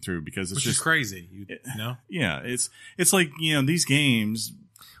rushing through, because it's Which just is crazy. You know? Yeah. It's like, you know, these games,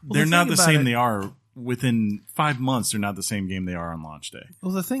 they're not the same they are within 5 months. They're not the same game they are on launch day.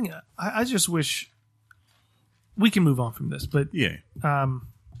 Well, the thing, I just wish we can move on from this, but yeah.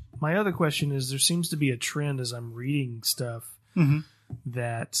 My other question is, there seems to be a trend as I'm reading stuff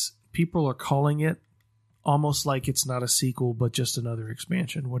that people are calling it almost like it's not a sequel, but just another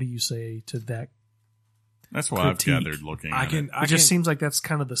expansion. What do you say to that? That's what critique? I've gathered looking at it. It just seems like that's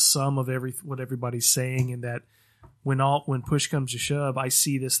kind of the sum of what everybody's saying, and that when push comes to shove, I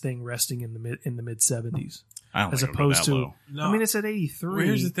see this thing resting in the mid 70s. As opposed to low. No, I mean, it's at 83. Well,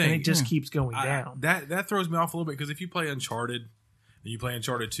 here's the thing. And it just keeps going down. That throws me off a little bit, because if you play Uncharted and you play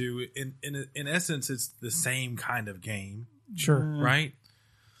Uncharted 2, in essence, it's the same kind of game. Sure. Right?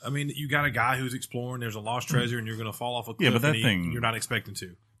 I mean, you got a guy who's exploring, there's a lost treasure, and you're going to fall off a cliff, but that thing, you're not expecting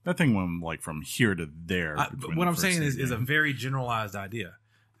to. That thing went like from here to there. What I'm saying is a very generalized idea.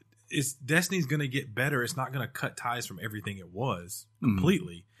 Destiny's going to get better. It's not going to cut ties from everything it was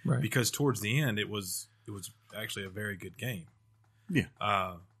completely, right? Because towards the end, it was actually a very good game. Yeah.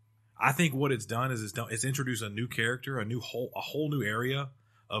 I think what it's done is it's introduced a new character, a whole new area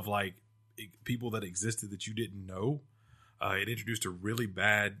of like people that existed that you didn't know. It introduced a really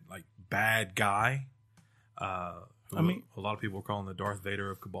bad guy. I mean, a lot of people are calling the Darth Vader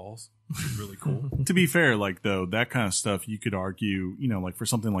of Cabals. It's really cool. To be fair, like, though, that kind of stuff, you could argue, you know, like for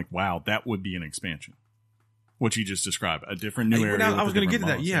something like WoW, that would be an expansion. What you just described, a different new area. I was going to get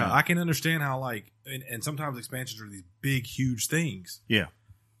to that. Yeah, I can understand how, like, and sometimes expansions are these big, huge things. Yeah.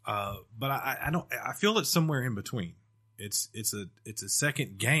 But I don't. I feel it's somewhere in between. It's a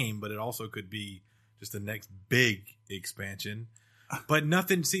second game, but it also could be just the next big expansion. But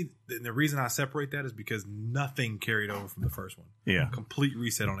nothing. See, the reason I separate that is because nothing carried over from the first one. Yeah, complete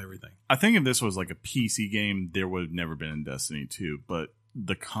reset on everything. I think if this was like a PC game, there would have never been in Destiny 2. But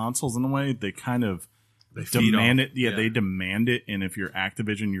the consoles, in a way, they kind of demand it. Yeah, they demand it. And if you're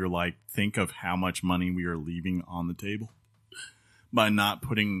Activision, you're like, think of how much money we are leaving on the table by not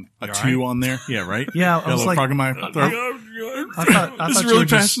putting a 2 on there. Yeah, right. Yeah, I was like, frog in my throat. I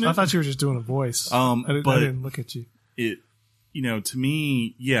thought you were just doing a voice. I didn't look at you. You know, to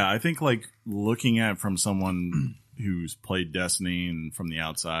me, yeah, I think like looking at it from someone who's played Destiny and from the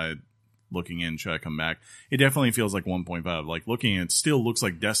outside looking in, should I come back? It definitely feels like 1.5. Like looking at it, still looks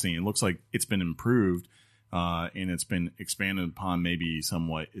like Destiny. It looks like it's been improved and it's been expanded upon maybe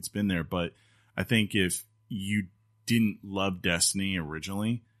somewhat. It's been there. But I think if you didn't love Destiny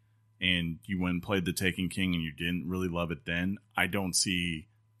originally and you went and played The Taken King and you didn't really love it then, I don't see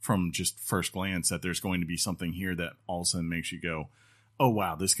from just first glance that there's going to be something here that all of a sudden makes you go, oh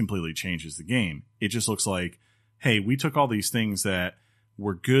wow, this completely changes the game. It just looks like, hey, we took all these things that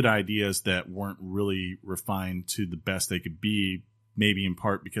were good ideas that weren't really refined to the best they could be, maybe in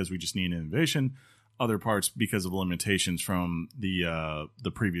part because we just need innovation, other parts because of limitations from the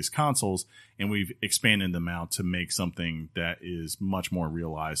previous consoles, and we've expanded them out to make something that is much more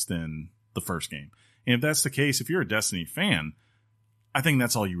realized than the first game. And if that's the case, if you're a Destiny fan, I think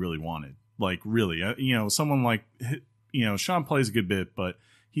that's all you really wanted. Like, really, you know, someone like, you know, Sean plays a good bit, but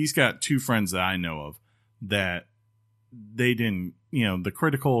he's got 2 friends that I know of that they didn't, you know, the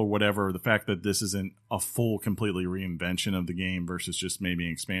critical or whatever, the fact that this isn't a full, completely reinvention of the game versus just maybe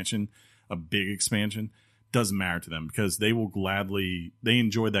an expansion, a big expansion, doesn't matter to them because they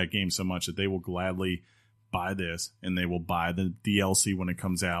enjoyed that game so much that they will gladly buy this and they will buy the DLC when it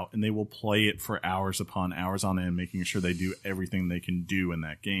comes out and they will play it for hours upon hours on end, making sure they do everything they can do in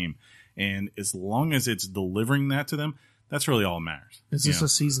that game. And as long as it's delivering that to them, That's really all that matters. Is this a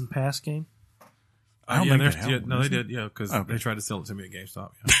season pass game? I don't think they have. No, they did. Yeah, because they tried to sell it to me at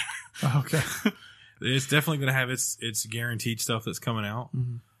GameStop. Yeah. Okay. It's definitely going to have its guaranteed stuff that's coming out.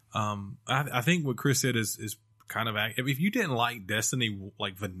 Mm-hmm. I think what Chris said is kind of if you didn't like Destiny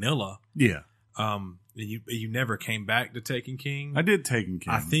like vanilla, and you never came back to Taken King. I did Taken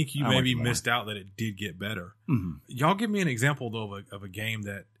King. I think you maybe missed out that it did get better. Mm-hmm. Y'all give me an example though of a game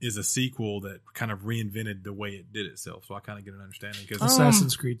that is a sequel that kind of reinvented the way it did itself, so I kind of get an understanding. Because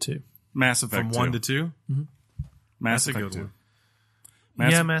Assassin's Creed 2, Mass Effect from 2. 1 to 2, mm-hmm. Mass That's a Effect good 2. one.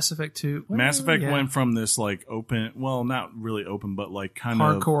 Mass Effect 2. Well, Mass Effect went from this like open, well, not really open, but like kind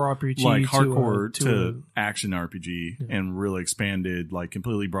of hardcore RPG, like hardcore to a action RPG, and really expanded, like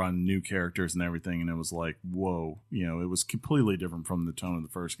completely brought in new characters and everything. And it was like, whoa, it was completely different from the tone of the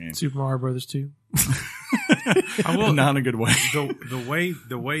first game. Super Mario Brothers 2. I will not in a good way.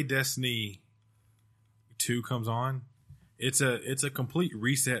 the way Destiny 2 comes on, it's a complete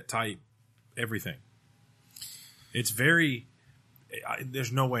reset type everything. It's very.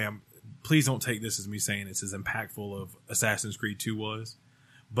 There's no way please don't take this as me saying it's as impactful of Assassin's Creed 2 was,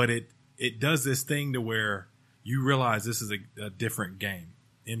 but it does this thing to where you realize this is a different game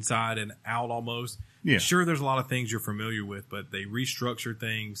inside and out almost. Yeah. Sure, there's a lot of things you're familiar with, but they restructure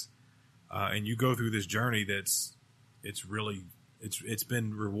things, and you go through this journey it's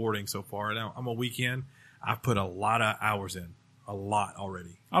been rewarding so far. Now I'm a weekend. I've put a lot of hours in, a lot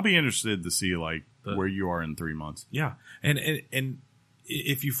already. I'll be interested to see like where you are in 3 months. Yeah. And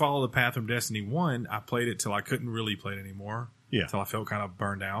if you follow the path from Destiny 1, I played it till I couldn't really play it anymore. Yeah. Till I felt kind of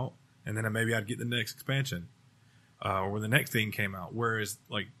burned out. And then maybe I'd get the next expansion. Or when the next thing came out. Whereas,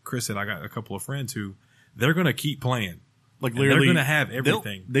 like Chris said, I got a couple of friends who they're going to keep playing. Like literally, they're going to have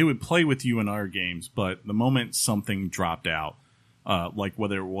everything. They would play with you in our games, but the moment something dropped out, like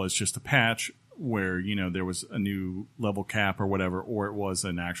whether it was just a patch where, there was a new level cap or whatever, or it was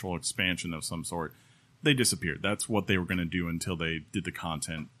an actual expansion of some sort, they disappeared. That's what they were going to do until they did the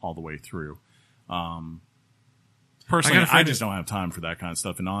content all the way through. Personally, I just don't have time for that kind of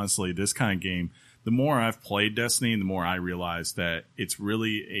stuff. And honestly, this kind of game, the more I've played Destiny, the more I realize that it's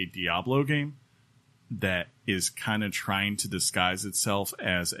really a Diablo game that is kind of trying to disguise itself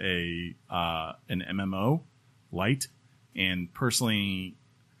as an MMO light. And personally,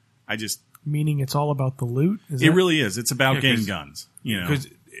 meaning it's all about the loot? Really is. It's about getting guns. Because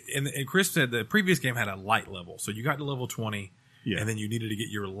and Chris said the previous game had a light level. So you got to level 20, and then you needed to get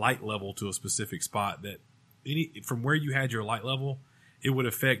your light level to a specific spot that from where you had your light level, it would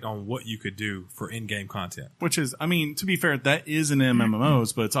affect on what you could do for in-game content. Which is, I mean, to be fair, that is in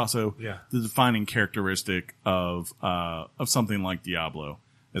MMOs, but it's also the defining characteristic of something like Diablo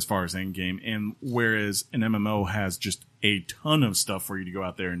as far as end-game. And whereas an MMO has just a ton of stuff for you to go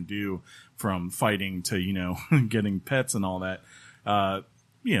out there and do, from fighting to, getting pets and all that,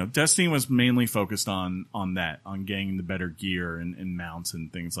 Destiny was mainly focused on that, on getting the better gear and mounts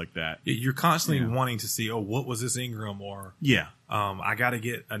and things like that. You're constantly wanting to see, what was this Ingram? Or, I got to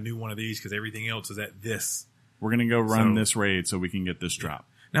get a new one of these because everything else is at this. We're going to go run this raid so we can get this drop.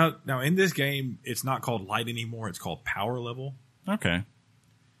 Now in this game, it's not called light anymore. It's called power level. Okay.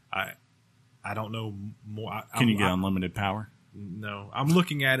 I don't know more. Can you get unlimited power? No, I'm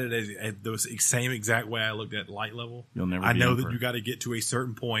looking at it as the same exact way I looked at light level. You'll never. I know that you got to get to a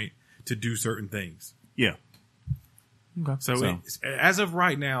certain point to do certain things. Yeah. Okay. So as of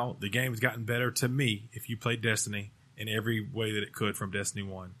right now, the game has gotten better to me. If you played Destiny in every way that it could from Destiny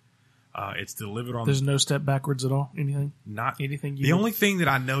 1, it's delivered on. There's no step backwards at all. Anything? Not anything. The only thing that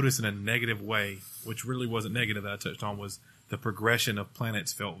I noticed in a negative way, which really wasn't negative that I touched on, was the progression of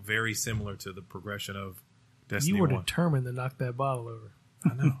planets felt very similar to the progression of Destiny 1. You were determined to knock that bottle over.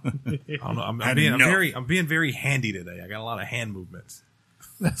 I know. I don't know. I'm being very handy today. I got a lot of hand movements.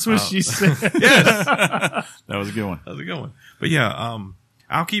 That's what she said. Yes, that was a good one. That was a good one. But yeah,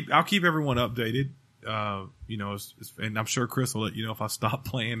 I'll keep everyone updated. And I'm sure Chris will let you know if I stop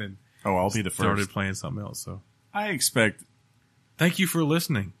playing and I'll be the first. Started playing something else. So I expect. Thank you for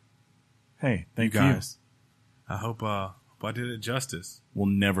listening. Hey, thank you guys. I hope I did it justice. We'll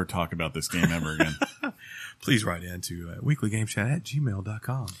never talk about this game ever again. Please write into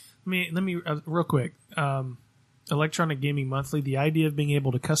weeklygamechat@gmail.com. Let me real quick. Electronic Gaming Monthly, the idea of being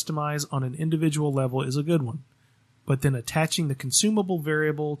able to customize on an individual level is a good one. But then attaching the consumable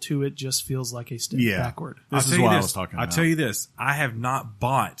variable to it just feels like a step backward. This is what I was talking about. I'll tell you this. I have not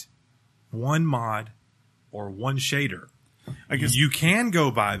bought one mod or one shader. I guess you can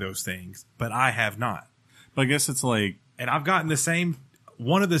go buy those things, but I have not. But I guess it's like... And I've gotten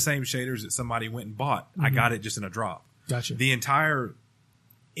one of the same shaders that somebody went and bought. Mm-hmm. I got it just in a drop. Gotcha. The entire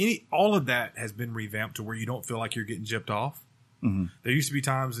all of that has been revamped to where you don't feel like you're getting gypped off. Mm-hmm. There used to be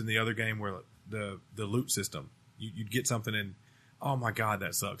times in the other game where the loot system, you'd get something and, oh my God,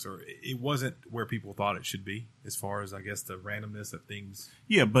 that sucks. Or it wasn't where people thought it should be as far as, I guess, the randomness of things.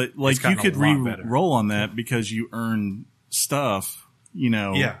 Yeah, but like you could re-roll on that because you earn stuff, you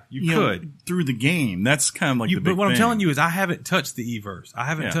could. Through the game. That's kind of like the big But what thing. I'm telling you is I haven't touched the Everse. I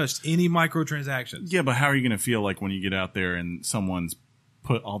haven't touched any microtransactions. Yeah, but how are you going to feel like when you get out there and someone's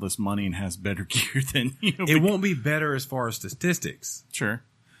put all this money and has better gear than you? It won't be better as far as statistics. Sure.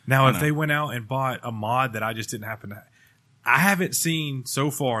 Now, if they went out and bought a mod that I just didn't happen to, I haven't seen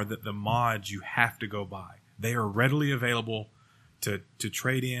so far that the mods you have to go buy. They are readily available to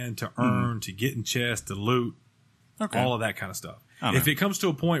trade in, to earn, to get in chests, to loot, all of that kind of stuff. If it comes to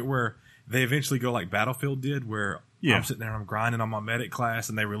a point where they eventually go like Battlefield did, where I'm sitting there and I'm grinding on my medic class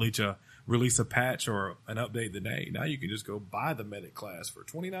and they release a patch or an update today, now you can just go buy the medic class for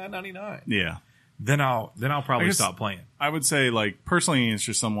 $29.99. Yeah. Then I'll probably stop playing. I would say, like, personally, it's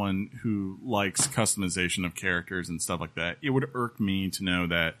just someone who likes customization of characters and stuff like that. It would irk me to know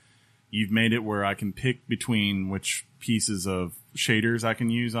that you've made it where I can pick between which pieces of shaders I can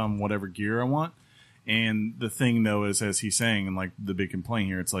use on whatever gear I want. And the thing, though, is, as he's saying, and like the big complaint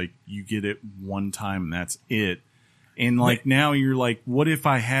here, it's like you get it one time and that's it. And like now you're like, what if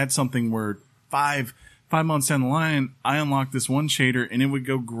I had something where 5 months down the line, I unlocked this one shader and it would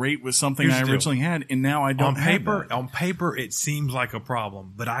go great with something I originally had, and now I don't have that. On paper, it seems like a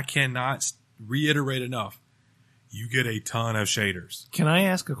problem, but I cannot reiterate enough. You get a ton of shaders. Can I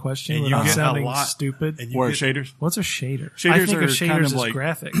ask a question And without you get sounding a lot, stupid? What are shaders? What's a shader? Shaders I think are of shaders kind of as like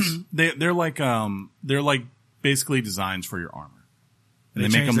graphics. They're like basically designs for your armor. And they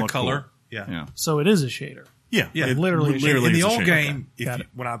make them the look color. Cool. Yeah. So it is a shader. Yeah, Yeah, literally in the is a old shader. game, Okay.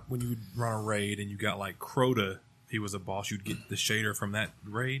 when you would run a raid and you got like Crota, he was a boss, you'd get the shader from that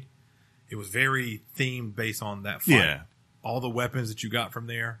raid. It was very themed based on that fight. Yeah. All the weapons that you got from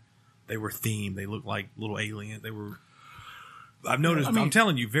there, they were themed. They looked like little aliens. They were. I've noticed. I'm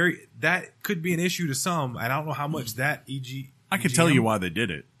telling you, that could be an issue to some, and I don't know how much that I can tell you why they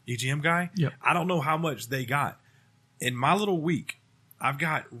did it. EGM guy. Yep. I don't know how much they got. In my little week, I've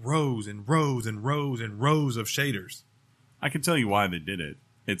got rows and rows and rows and rows of shaders. I can tell you why they did it.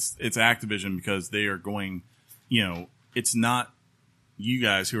 It's Activision, because they are going, it's not you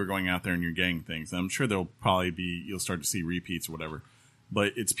guys who are going out there and you're getting things. I'm sure you'll start to see repeats or whatever,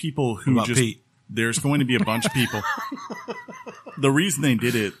 but it's people who just, Pete? There's going to be a bunch of people. The reason they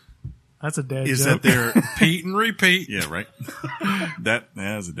did it That's a dad is joke. that they're Pete and repeat. Yeah, right. That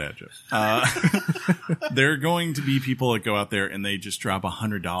is a dad joke. There are going to be people that go out there and they just drop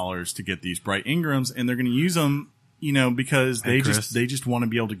 $100 to get these bright Ingrams, and they're going to use them, because they just want to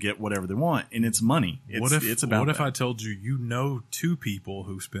be able to get whatever they want, and it's money. What if I told you two people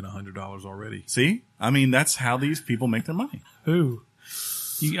who spent $100 already? See, I mean, that's how these people make their money. Who?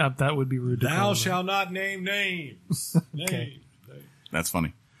 That would be rude. Thou shalt not name names. Okay. That's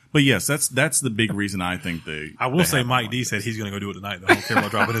funny. But yes, that's the big reason I think they. I will say Mike D said he's going to go do it tonight. I don't care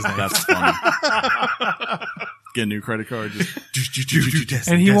about dropping his name. That's funny. Get a new credit card.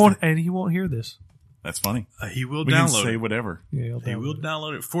 And he won't hear this. That's funny. He will We download can say it. whatever. Yeah, He will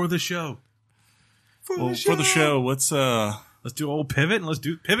download it for the show. For the show, Let's do old pivot and let's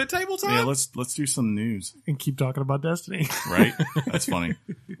do pivot table time. Yeah, let's do some news. And keep talking about Destiny. Right? That's funny.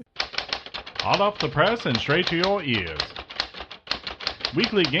 Hot off the press and straight to your ears.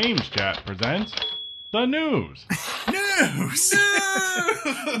 Weekly Games Chat presents the news. News!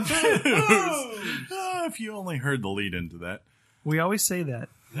 If you only heard the lead into that. We always say that.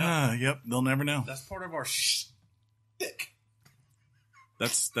 Yep, they'll never know. That's part of our shtick.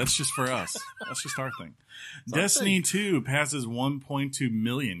 That's just for us. That's just our thing. Destiny 2 passes 1.2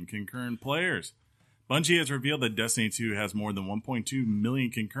 million concurrent players. Bungie has revealed that Destiny 2 has more than 1.2 million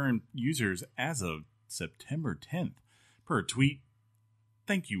concurrent users as of September 10th. Per a tweet,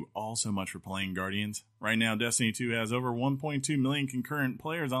 thank you all so much for playing, Guardians. Right now, Destiny 2 has over 1.2 million concurrent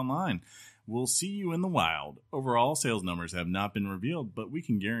players online. We'll see you in the wild. Overall sales numbers have not been revealed, but we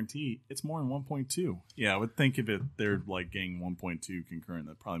can guarantee it's more than 1.2. Yeah, I would think if they're like getting 1.2 concurrent,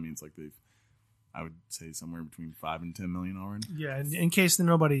 that probably means like I would say somewhere between 5 and 10 million already. Yeah, in case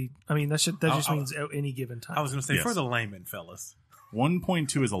nobody, I mean, that just means at any given time. I was going to say, Yes. for the layman, fellas.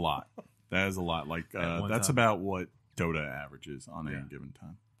 1.2 is a lot. That is a lot. Like that's time. about what Dota averages on any given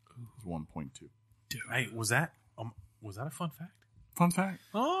time. It's 1.2. Hey, was that a fun fact? Fun fact.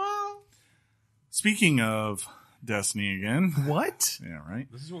 Oh, Speaking of Destiny again. What? Yeah, right.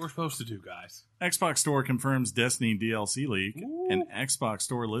 this is what we're supposed to do, guys. Xbox Store confirms Destiny DLC leak. An Xbox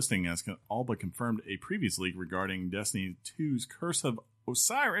Store listing has all but confirmed a previous leak regarding Destiny 2's Curse of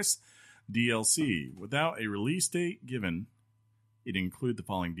Osiris DLC. Without a release date given, it include the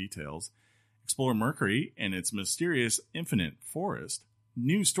following details. Explore Mercury and its mysterious infinite forest.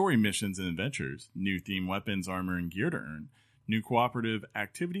 New story missions and adventures. New theme weapons, armor, and gear to earn. New cooperative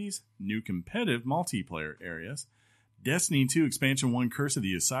activities. New competitive multiplayer areas. Destiny 2 Expansion 1 Curse of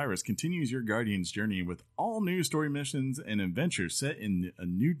the Osiris continues your Guardian's journey with all new story missions and adventures set in a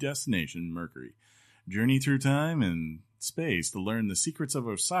new destination, Mercury. Journey through time and space to learn the secrets of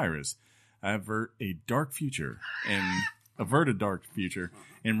Osiris, avert a dark future, and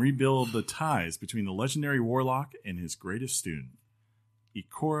rebuild the ties between the legendary warlock and his greatest student,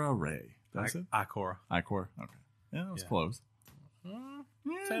 Ikora Ray. That's it? Ikora. Ikora? Okay. Yeah, that was close.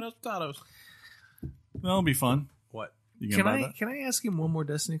 Potatoes. That'll be fun. What? Can I ask him one more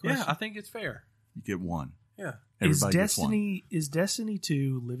Destiny question? Yeah, I think it's fair. You get one. Yeah. Everybody gets one. Is Destiny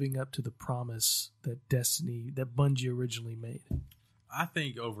 2 living up to the promise that Bungie originally made? I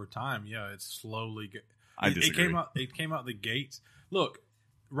think over time, it's slowly. I disagree. It came out the gates. Look,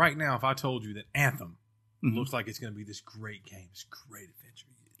 right now, if I told you that Anthem looks like it's going to be this great game, this great adventure.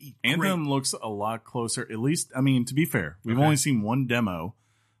 Anthem looks a lot closer. At least, I mean, to be fair, we've only seen one demo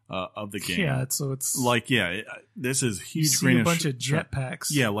of the game. Yeah, so it's like, this is huge. You see a bunch of jetpacks.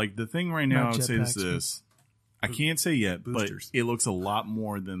 Yeah, like the thing right now, I would say is this. I can't say yet, boosters. But it looks a lot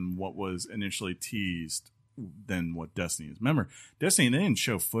more than what was initially teased than what Destiny is. Remember, Destiny, they didn't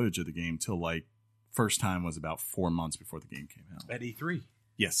show footage of the game till like first time was about 4 months before the game came out. At E3.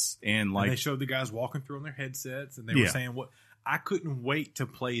 Yes. And like they showed the guys walking through on their headsets and they were saying what I couldn't wait to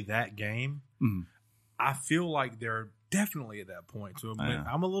play that game. Mm. I feel like they're definitely at that point. So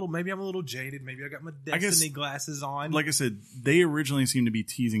I'm a little jaded. Maybe I got my Destiny glasses on. Like I said, they originally seemed to be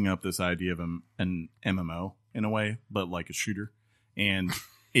teasing up this idea of an MMO in a way, but like a shooter. And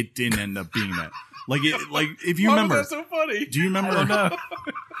it didn't end up being that. Like if you remember, that's so funny. Do you remember?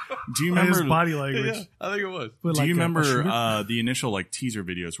 Do you remember his body language? Yeah, I think it was. But do you remember the initial like teaser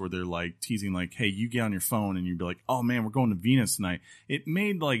videos where they're like teasing like, "Hey, you get on your phone and you'd be like, oh man, we're going to Venus tonight." It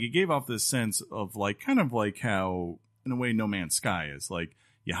gave off this sense of like kind of like how in a way No Man's Sky is like.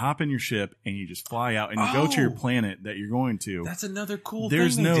 You hop in your ship and you just fly out and you go to your planet that you're going to. That's another cool thing.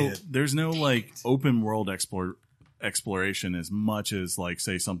 There's no like open world exploration as much as like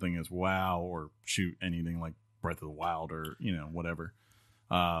say something as WoW or shoot anything like Breath of the Wild or whatever.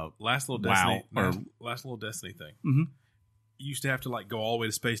 Last little Destiny thing. Mm-hmm. You used to have to like go all the way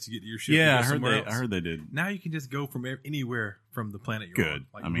to space to get to your ship. Yeah, I heard they did. Now you can just go from anywhere from the planet you're on.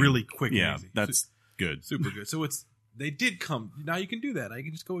 Like really quick. Yeah, and easy. that's good. Super good. So they did come. Now you can do that. Now you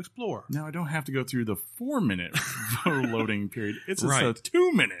can just go explore. Now I don't have to go through the 4-minute loading period. It's just a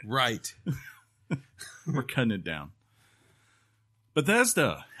 2-minute. Right. We're cutting it down.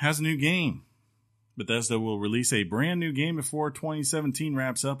 Bethesda has a new game. Bethesda will release a brand new game before 2017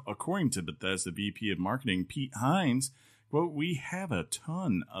 wraps up. According to Bethesda VP of Marketing Pete Hines, quote, "We have a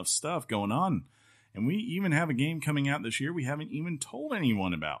ton of stuff going on. And we even have a game coming out this year we haven't even told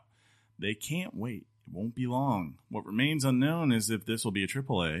anyone about. They can't wait. It won't be long. What remains unknown is if this will be a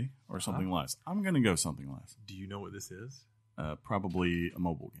AAA or something less." I'm going to go something less. Do you know what this is? Probably a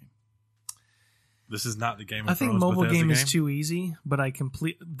mobile game. This is not the Game of Thrones. I think mobile Bethesda game is too easy, but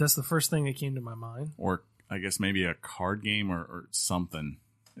that's the first thing that came to my mind. Or I guess maybe a card game or something.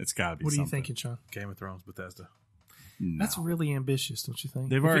 It's got to be something. What are you thinking, Sean? Game of Thrones Bethesda. No. That's really ambitious, don't you think?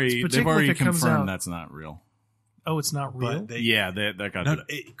 They've already confirmed that's not real. Oh, it's not real? That got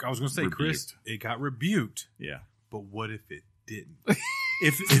I was going to say, rebuked. Chris, it got rebuked. Yeah. But what if it didn't?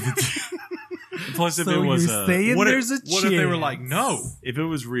 Plus, if it was what if they were like, no, if it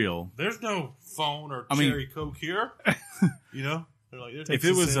was real, there's no phone or cherry Coke here. They're like, if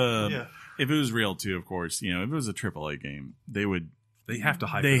it was real too, of course, if it was a AAA game, they have to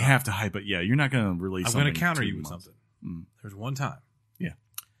hype it. Yeah, you're not going to release. I'm going to counter you with something. There's one time,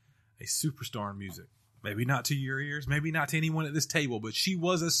 a superstar in music. Maybe not to your ears, maybe not to anyone at this table, but she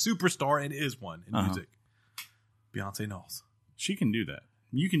was a superstar and is one in music. Beyonce Knowles. She can do that.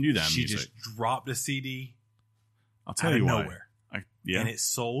 You can do that in music. She just dropped a CD. I'll tell you why. Nowhere. And it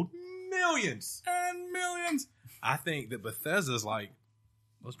sold millions and millions. I think that Bethesda's like,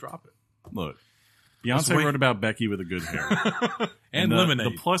 let's drop it. Look, Beyonce wrote about Becky with a good hair. and Lemonade.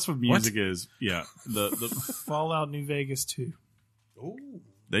 The plus with music is, the Fallout New Vegas 2. Oh.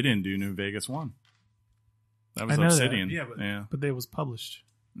 They didn't do New Vegas 1. That was Obsidian. That. But they was published.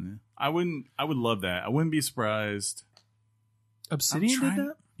 Yeah. I would love that. I wouldn't be surprised. Obsidian did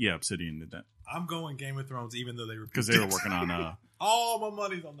that? Yeah, Obsidian did that. I'm going Game of Thrones, even though they were... Because they were working on... all my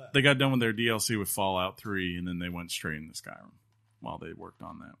money's on that. They got done with their DLC with Fallout 3, and then they went straight into Skyrim while they worked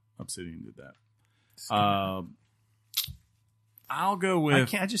on that. Obsidian did that. I'll go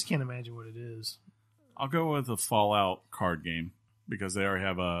with. I just can't imagine what it is. I'll go with a Fallout card game because they already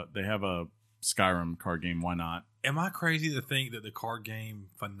have a Skyrim card game. Why not? Am I crazy to think that the card game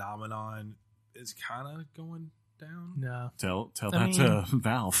phenomenon is kind of going down? No. Tell that to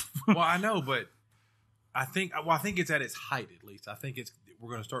Valve. Well, I know, but I think it's at its height at least. I think we're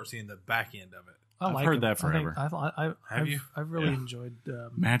going to start seeing the back end of it. I've heard that forever. I've really enjoyed.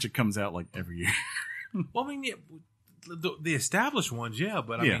 Magic comes out like every year. Well, I mean, yeah, the established ones, yeah,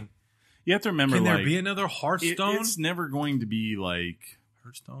 but I mean, you have to remember. Can like, there be another Hearthstone? It's never going to be like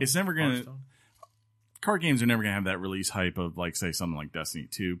Hearthstone. It's never going to. Card games are never going to have that release hype of like say something like Destiny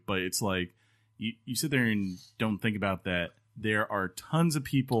 2, but it's like you sit there and don't think about that. There are tons of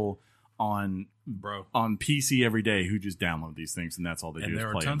people on PC every day who just download these things and that's all they do. And there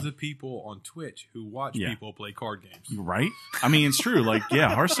is play are tons them. of people on Twitch who watch people play card games. Right? I mean, it's true. Like,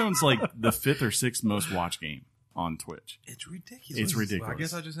 yeah, Hearthstone's like the 5th or 6th most watched game on Twitch. It's ridiculous. It's ridiculous. Well, I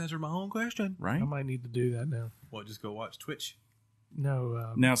guess I just answered my own question. Right? I might need to do that now. Well, just go watch Twitch.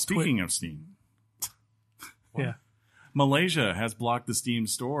 No. Now, speaking of Steam. Yeah. Malaysia has blocked the Steam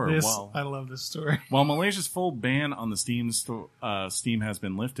store. I love this story. While Malaysia's full ban on the Steam has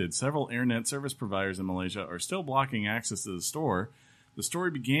been lifted, several internet service providers in Malaysia are still blocking access to the store. The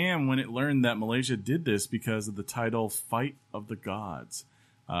story began when it learned that Malaysia did this because of the title Fight of the Gods.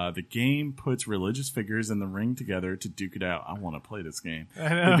 The game puts religious figures in the ring together to duke it out. I want to play this game. I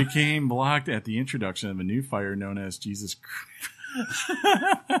know. It became blocked at the introduction of a new fighter known as Jesus Christ.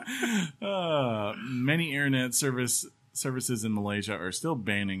 Many internet services in Malaysia are still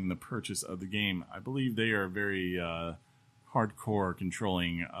banning the purchase of the game. I believe they are very hardcore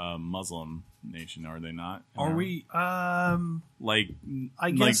controlling Muslim nation, are they not? Are we? I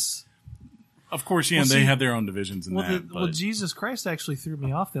guess. Of course, they have their own divisions in that. Well, Jesus Christ actually threw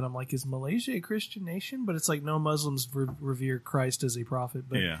me off. Then I'm like, is Malaysia a Christian nation? But it's like no Muslims revere Christ as a prophet.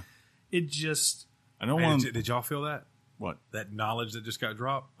 But it just. I don't want. Did y'all feel that? What? That knowledge that just got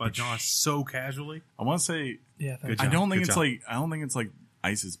dropped by John so casually. I want to say, I don't think it's like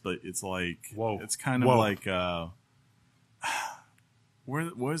ISIS, but it's like, it's kind of like,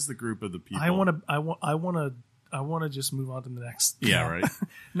 where's the group of the people? I want to just move on to the next. Yeah, right.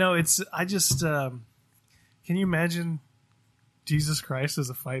 No, I just, can you imagine Jesus Christ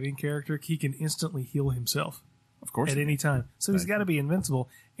as a fighting character? He can instantly heal himself. Of course. At any time. So he's got to be invincible.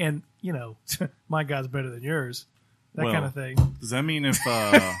 And, my God's better than yours. That kind of thing. Does that mean if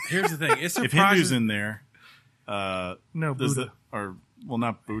here's the thing? It's if Hindu's in there, no Buddha,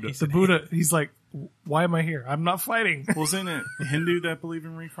 not Buddha. The Buddha. He's like, why am I here? I'm not fighting. Well, isn't it Hindu that believe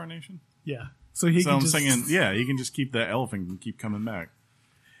in reincarnation? Yeah. So he can he can just keep that elephant and keep coming back.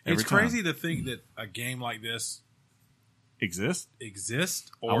 It's crazy to think that a game like this exists.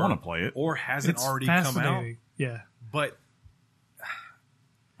 Or I want to play it, or hasn't already come out. Yeah, but.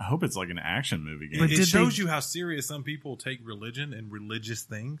 I hope it's like an action movie game. It shows you how serious some people take religion and religious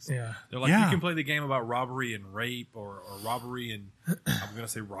things. Yeah. They're like, you can play the game about robbery and rape or robbery and I'm going to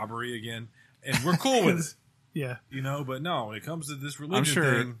say robbery again. And we're cool with it. Yeah. But no, when it comes to this religion I'm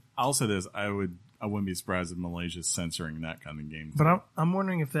sure, thing. I'll say this. I wouldn't be surprised if Malaysia's censoring that kind of game. But I'm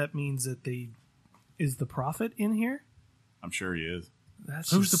wondering if that means that is the prophet in here? I'm sure he is.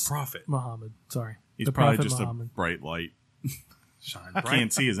 Who's the prophet? Muhammad. Sorry. He's the probably prophet just Muhammad. a bright light. Shine I bright.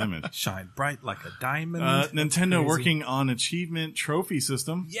 can't see his image. Shine bright like a diamond. Nintendo working on achievement trophy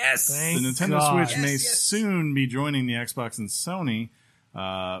system. Yes. The Nintendo Switch may soon be joining the Xbox and Sony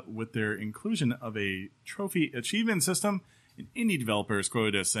with their inclusion of a trophy achievement system. An indie developer is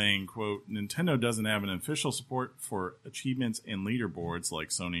quoted as saying, quote, Nintendo doesn't have an official support for achievements and leaderboards like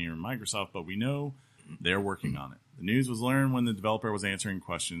Sony or Microsoft, but we know they're working on it. The news was learned when the developer was answering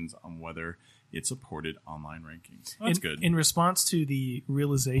questions on whether it supported online rankings. That's good. In response to the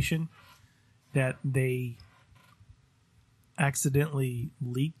realization that they accidentally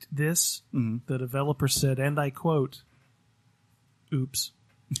leaked this, the developer said, and I quote, oops.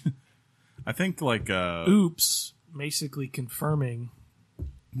 I think like... oops, basically confirming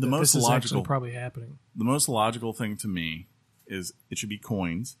the that most this is logical, actually probably happening. The most logical thing to me is it should be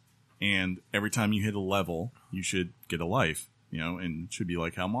coins, and every time you hit a level, you should get a life. And it should be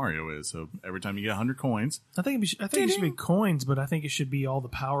like how Mario is. So every time you get 100 coins. I think it should be coins, but I think it should be all the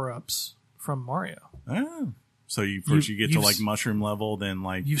power-ups from Mario. Oh. So you get to like mushroom level, then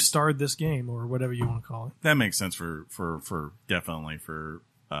like... You've starred this game, or whatever you want to call it. That makes sense for definitely for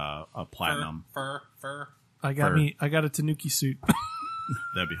a platinum. Fur. I got a Tanuki suit.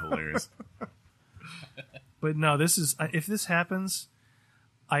 That'd be hilarious. But no, if this happens,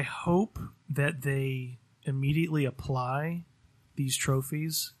 I hope that they immediately apply these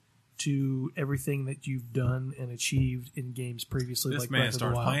trophies to everything that you've done and achieved in games previously. This like man Breath of the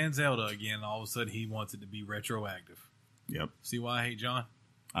starts Wild. playing Zelda again, and all of a sudden he wants it to be retroactive. Yep. See why I hate John?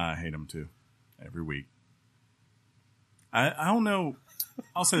 I hate him too. Every week. I don't know.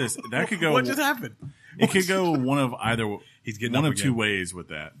 I'll say this. That could go. What just happened? It could go one of either. He's getting one up of again. two ways with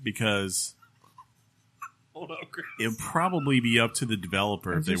that, because Hold on, Chris. it'll probably be up to the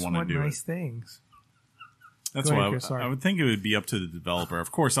developer if they want to do nice it. things. That's Go why ahead, Chris, sorry. I would think it would be up to the developer.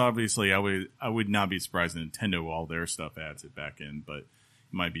 Of course, obviously, I would not be surprised if Nintendo, all their stuff adds it back in, but it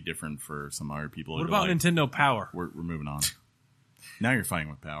might be different for some other people. What about Nintendo Power? We're moving on. Now you're fighting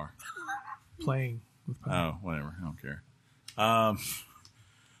with Power. Playing with power. Oh, whatever. I don't care.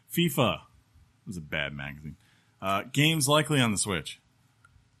 FIFA was a bad magazine. Games likely on the Switch.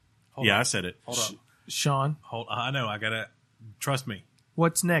 Hold on. I said it. Hold on. Sean, I know. I gotta trust me.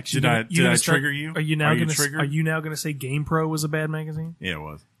 what's next? Did I trigger you? Are you now Are you going to? triggered? Are you now going to say GamePro was a bad magazine? Yeah, it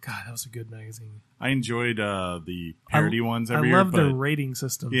was. God, that was a good magazine. I enjoyed the parody ones every I year. love but their rating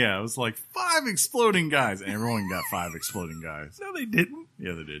system. yeah, it was like 5 exploding guys, and everyone got 5 exploding guys. No, they didn't.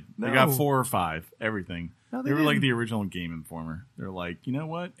 Yeah, they did. No. They got 4 or 5, everything. No, they were like the original Game Informer. They're like, you know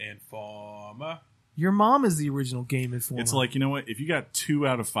what? Informer. Your mom is the original Game Informer. It's like, you know what? If you got 2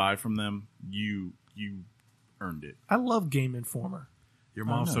 out of 5 from them, you earned it. I love Game Informer. Your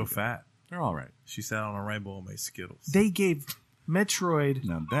mom's no, so okay. fat. They're all right. She sat on a rainbow and made Skittles. They gave Metroid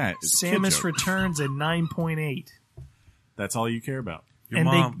Now that is a kid Samus joke. Returns a 9.8. That's all you care about. Your And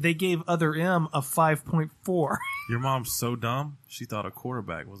mom, they gave Other M a 5.4. your mom's so dumb. She thought a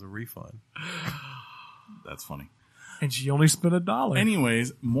quarterback was a refund. That's funny. And she only spent $1.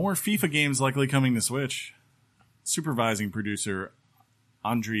 Anyways, more FIFA games likely coming to Switch. Supervising producer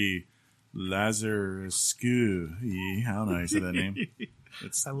Andrei Lazarescu. How do I say that name?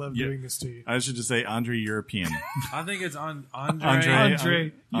 It's, I love yeah, doing this to you. I should just say Andre European. I think it's on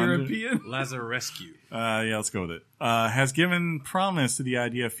Andre, European. Lazarescu. Yeah, let's go with it. Has given promise to the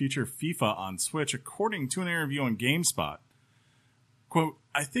idea of future FIFA on Switch, according to an interview on GameSpot. Quote,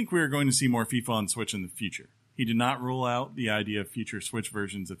 I think we are going to see more FIFA on Switch in the future. He did not rule out the idea of future Switch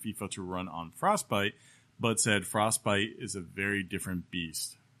versions of FIFA to run on Frostbite, but said Frostbite is a very different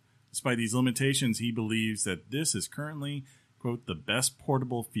beast. Despite these limitations, he believes that this is currently, quote, the best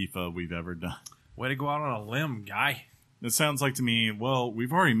portable FIFA we've ever done. Way to go out on a limb, guy. That sounds like to me, well,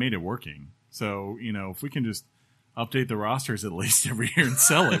 we've already made it working. So, you know, if we can just update the rosters at least every year and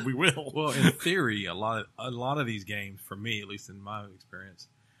sell it, we will. Well, in theory, a lot of these games, for me, at least in my experience,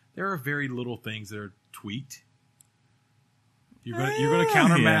 there are very little things that are tweaked. You're gonna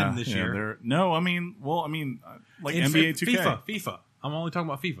counter Madden this year. No, I mean, like In NBA 2K. FIFA. I'm only talking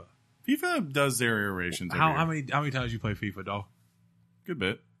about FIFA. FIFA does their iterations. How many times you play FIFA, dog? Good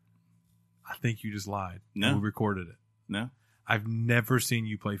bit. I think you just lied. No. We recorded it. No. I've never seen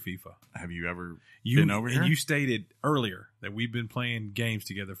you play FIFA. Have you ever been over here? And you stated earlier that we've been playing games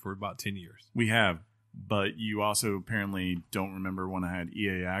together for about 10 years. We have, but you also apparently don't remember when I had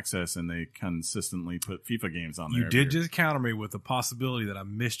EA Access and they consistently put FIFA games on there. You did just counter me with the possibility that I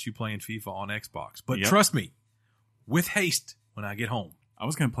missed you playing FIFA on Xbox. But Yep. trust me, with haste, when I get home, I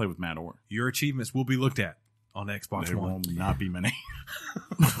was going to play with Matt Orr. your achievements will be looked at on Xbox There One. will not be many.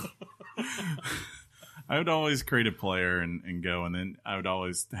 I would always create a player and go, and then I would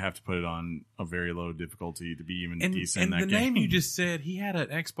always have to put it on a very low difficulty to be even decent in And that the game. name you just said, he had an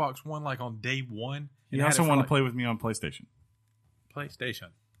Xbox One like on day one. He also wanted to play with me on PlayStation.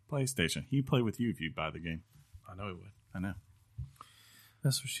 PlayStation. He'd play with you if you buy the game. I know he would. I know.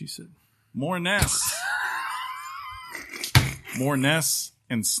 That's what she said. More NES. More NES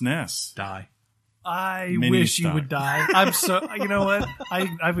and SNES. Die. I Mini wish you stock. would die. I'm so. You know what?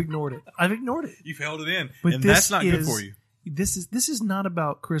 I've ignored it. I've ignored it. You've held it in, But and this that's not good is- for you. This is not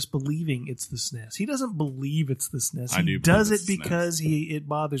about Chris believing it's the SNES. He doesn't believe it's the SNES. I He do does believe it it's the because it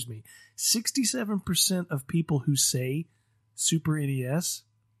bothers me. 67% of people who say Super NES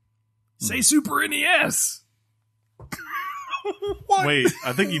say Super NES. What? Wait,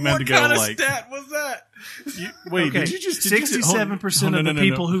 I think you meant to go What kind like. of stat was that? Wait, Okay, did you just 67% of no, the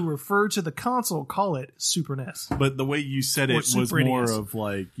people who refer to the console call it Super NES. But the way you said Or it was Super more NES. of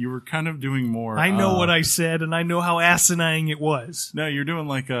like you were kind of doing more. I know what I said, and I know how asinine it was. No, you're doing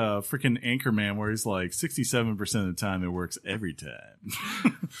like a freaking Anchorman where he's like 67% of the time it works every time.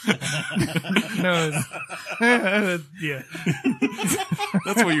 No, yeah.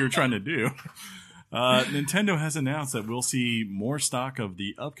 That's what you were trying to do. Nintendo has announced that we'll see more stock of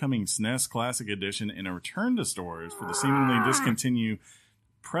the upcoming SNES Classic Edition in a return to stores for the seemingly discontinued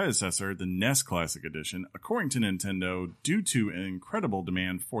predecessor, the NES Classic Edition, according to Nintendo, due to an incredible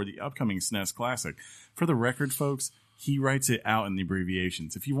demand for the upcoming SNES Classic. For the record, folks, He writes it out in the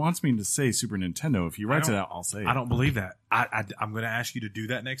abbreviations. If he wants me to say Super Nintendo, if he writes it out, I'll say it. I don't believe that. I'm going to ask you to do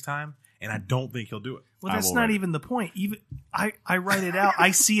that next time, and I don't think he'll do it. Well, that's not even the point. Even I write it out. I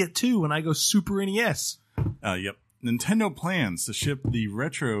see it too when I go Super NES. Yep. Nintendo plans to ship the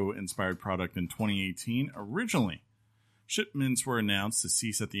retro-inspired product in 2018. Originally, shipments were announced to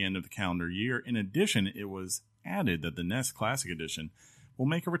cease at the end of the calendar year. In addition, it was added that the NES Classic Edition will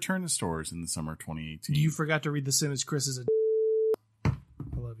make a return to stores in the summer of 2018. You forgot to read the sentence. Chris is a I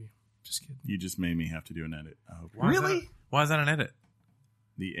love you. Just kidding. You just made me have to do an edit. I hope. Really? Why is that an edit?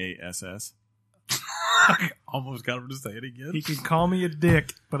 The ASS. Almost got him to say it again. He can call me a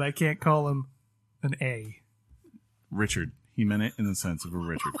dick, but I can't call him an A. Richard. He meant it in the sense of a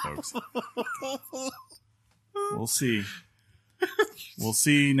Richard, folks. We'll see. We'll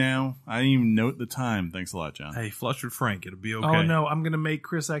see now. I didn't even note the time. Thanks a lot, John. Hey, Flustered Frank, it'll be okay. Oh, no. I'm going to make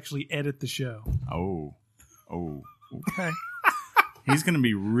Chris actually edit the show. Oh, okay. He's going to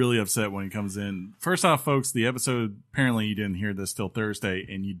be really upset when he comes in. First off, folks, the episode, apparently you didn't hear this till Thursday,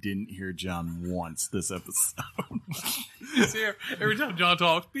 and you didn't hear John once this episode. It's here. Every time John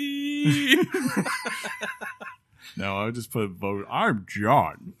talks, beep. No, I just put vote. I'm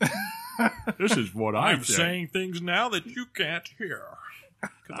John. This is what I'm saying things now that you can't hear.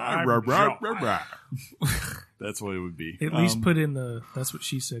 That's what it would be. At least put in the "that's what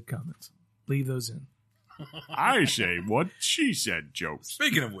she said" comments. Leave those in. I say what she said jokes.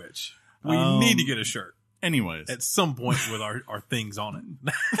 Speaking of which, we need to get a shirt. Anyways. At some point with our things on it.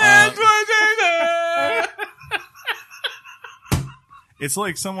 That's what she said! It's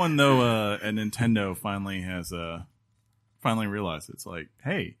like someone, though, at Nintendo finally realized it's like,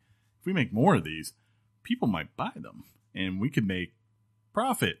 hey, if we make more of these, people might buy them, and we could make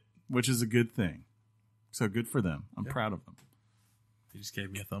profit, which is a good thing. So good for them. I'm proud of them. He just gave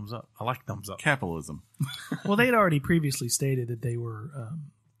me a thumbs up. I like thumbs up. Capitalism. Well, they'd already previously stated that they were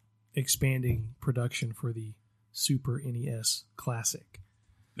expanding production for the Super NES Classic.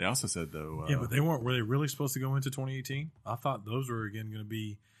 They also said, though... yeah, but they weren't. Were they really supposed to go into 2018? I thought those were, again, going to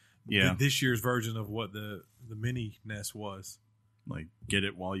be this year's version of what the mini NES was. Like, get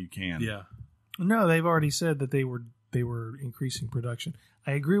it while you can. Yeah. No, they've already said that they were increasing production.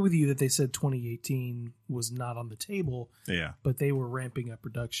 I agree with you that they said 2018 was not on the table. Yeah. But they were ramping up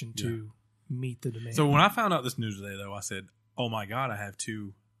production to meet the demand. So when I found out this news today, though, I said, oh my God, I have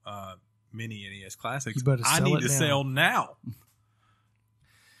two mini NES Classics. You better I sell need it to now. sell now.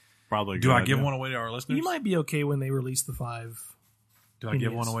 Probably. Do I give one away to our listeners? You might be okay when they release the 5. Do I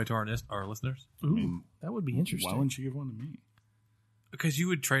give one away to our listeners? Ooh, that would be interesting. Why wouldn't you give one to me? Because you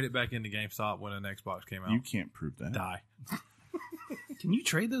would trade it back into GameStop when an Xbox came out. You can't prove that. Die. Can you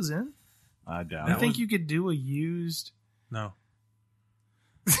trade those in? I doubt I it. think you could do a used. No.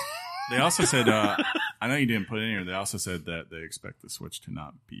 They also said, I know you didn't put it in here, they also said that they expect the Switch to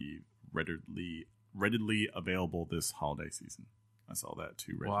not be readily available this holiday season. I saw that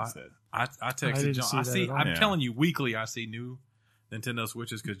too. Reggie said. I texted John. I'm Yeah. telling you, weekly I see new Nintendo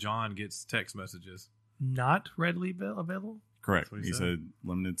Switches because John gets text messages. Not readily available? Correct. That's what He said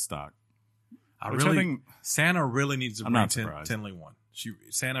limited stock. I Which really I think, Santa really needs to I'm bring not surprised. Tinley one.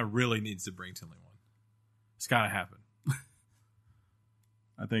 Santa really needs to bring Tinley one. It's got to happen.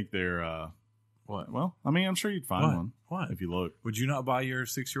 I think they're What? well, I mean, I'm sure you'd find one. What? If you look. Would you not buy your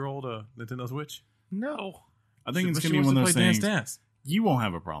 6-year-old a Nintendo Switch? No. I think it's But she going to be wants one of to those play things. Dance. You won't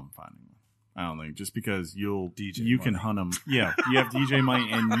have a problem finding one. I don't think, just because you DJ can money. hunt them. Yeah, you have DJ money,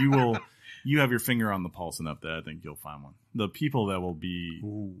 and you have your finger on the pulse enough that I think you'll find one. The people that will be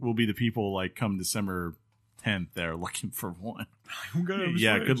the people like come December 10th that are looking for one.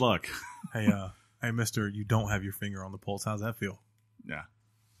 Yeah, good luck. Hey, mister, you don't have your finger on the pulse. How's that feel? Yeah.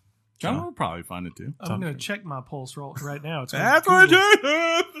 John will probably find it too. I'm going to check my pulse right now. It's That's what you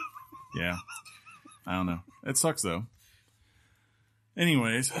do. Yeah. I don't know. It sucks though.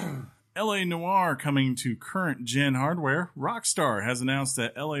 Anyways, LA Noire coming to current gen hardware. Rockstar has announced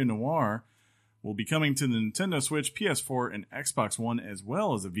that LA Noire will be coming to the Nintendo Switch, PS4, and Xbox One, as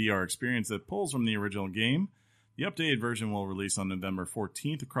well as a VR experience that pulls from the original game. The updated version will release on November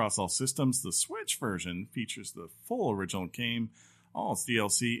 14th across all systems. The Switch version features the full original game, all its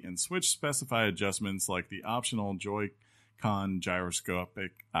DLC, and Switch-specified adjustments like the optional Joy-Con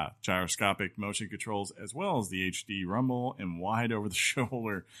gyroscopic motion controls, as well as the HD rumble and wide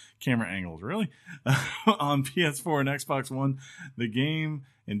over-the-shoulder camera angles. Really? On PS4 and Xbox One, the game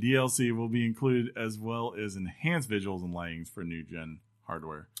and DLC will be included, as well as enhanced visuals and lightings for new-gen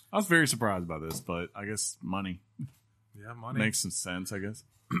hardware. I was very surprised by this, but I guess money. Yeah, money. Makes some sense, I guess.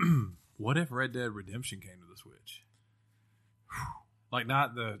 What if Red Dead Redemption came to the Switch? Like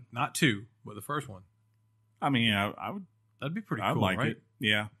not 2, but the first one. I mean, I would. That'd be pretty I'd cool, like right? it.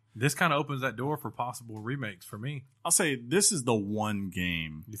 Yeah. This kind of opens that door for possible remakes for me. I'll say this is the one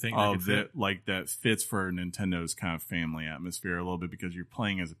game You think of that like that fits for Nintendo's kind of family atmosphere a little bit because you're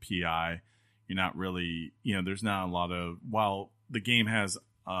playing as a PI. You're not really, there's not a lot of, while the game has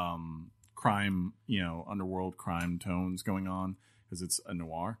crime, underworld crime tones going on because it's a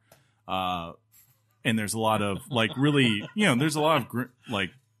noir. And there's a lot of like really, there's a lot of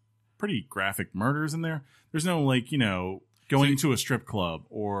like pretty graphic murders in there. There's no like, going to a strip club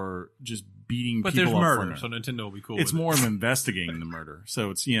or just beating but people there's up murder, for so Nintendo will be cool. It's with more of investigating the murder.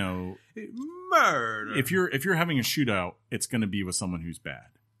 So it's, murder. if you're having a shootout, it's going to be with someone who's bad.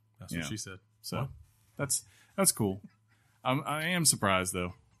 That's what she said. So that's cool. I am surprised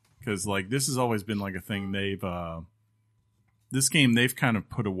though, because like this has always been like a thing this game they've kind of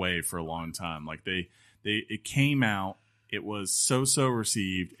put away for a long time. Like it came out, it was so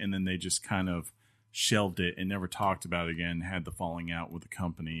received, and then they just kind of shelved it and never talked about it again. Had the falling out with the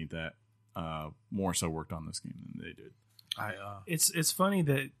company that more so worked on this game than they did. It's funny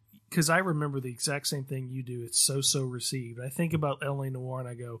that because I remember the exact same thing you do. It's so received. I think about LA Noire and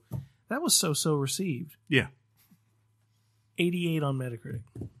I go, that was so received. Yeah. 88 on Metacritic.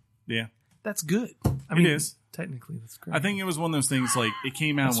 Yeah. That's good. I mean, it is. Technically, that's great. I think it was one of those things like it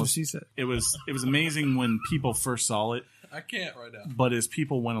came out. That's what she said. It was amazing when people first saw it. I can't right now. But as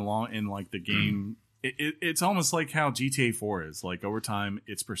people went along in like the game, it's almost like how GTA 4 is. Like over time,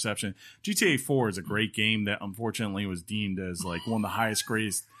 its perception. GTA 4 is a great game that unfortunately was deemed as like one of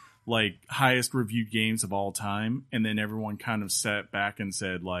the highest reviewed games of all time. And then everyone kind of sat back and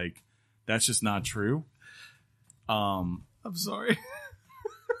said like, that's just not true. I'm sorry.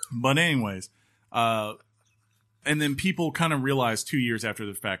 But anyways, and then people kind of realized 2 years after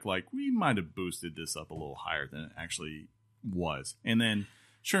the fact, like, we might have boosted this up a little higher than it actually was. And then,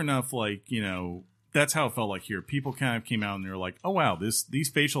 sure enough, like, that's how it felt like here. People kind of came out and they were like, oh, wow, these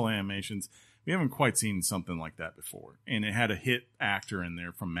facial animations, we haven't quite seen something like that before. And it had a hit actor in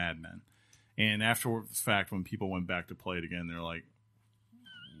there from Mad Men. And after the fact, when people went back to play it again, they're like,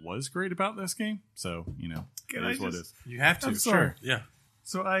 what is great about this game? So, it is what it is. You have to. I'm sorry. Sure. Yeah.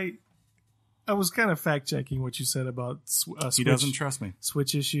 So I was kind of fact checking what you said about Switch. He doesn't trust me.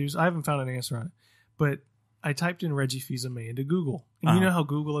 Switch issues. I haven't found an answer on it, but I typed in Reggie Fils-Aimé into Google, and you know how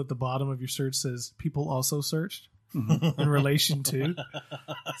Google at the bottom of your search says people also searched in relation to.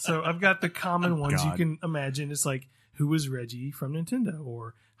 So I've got the common ones you can imagine. It's like, who is Reggie from Nintendo,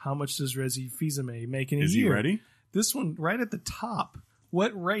 or how much does Reggie Fils-Aimé make in a year? Is he ready? This one right at the top.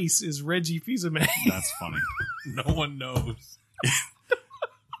 What race is Reggie Fils-Aimé? That's funny. No one knows.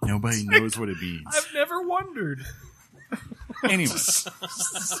 Nobody knows what it means. I've never wondered. Anyways,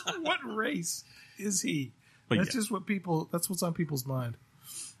 what race is he? But that's just that's what's on people's mind.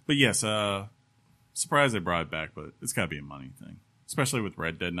 But yes, surprised they brought it back, but it's got to be a money thing, especially with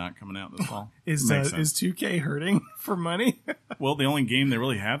Red Dead not coming out this fall. Is 2K hurting for money? Well, the only game they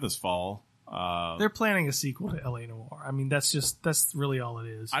really have this fall. They're planning a sequel to LA Noire. I mean, that's really all it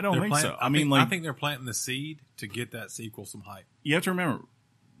is. I don't think so. I think they're planting the seed to get that sequel some hype. You have to remember,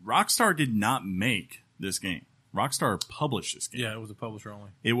 Rockstar did not make this game. Rockstar published this game. Yeah, it was a publisher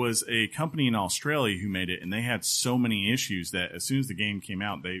only. It was a company in Australia who made it, and they had so many issues that as soon as the game came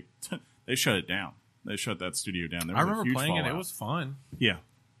out, they shut it down. They shut that studio down. I remember playing it. It was fun. Yeah.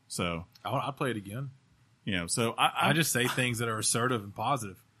 So I'll play it again. So I just say things that are assertive and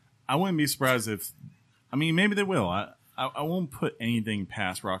positive. I wouldn't be surprised maybe they will. I won't put anything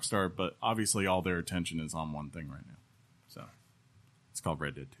past Rockstar, but obviously all their attention is on one thing right now. So it's called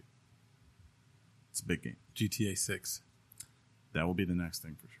Red Dead 2. It's a big game. GTA 6. That will be the next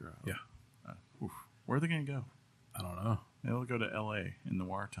thing for sure. Yeah. Where are they going to go? I don't know. They'll go to LA in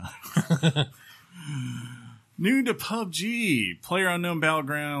Noire time. New to PUBG. PlayerUnknown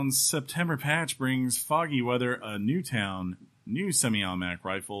Battlegrounds September patch brings foggy weather, a new town, new semi-automatic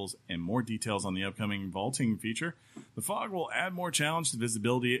rifles, and more details on the upcoming vaulting feature. The fog will add more challenge to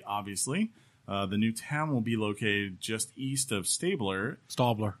visibility, obviously. The new town will be located just east of Stabler.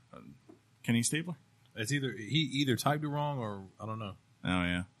 Kenny Stabler? It's he either typed it wrong or I don't know. Oh,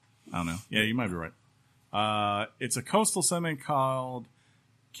 yeah. I don't know. Yeah, you might be right. It's a coastal settlement called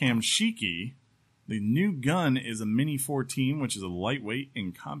Kamshiki. The new gun is a Mini 14, which is a lightweight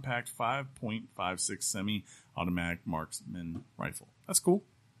and compact 5.56 semi-automatic marksman rifle. That's cool.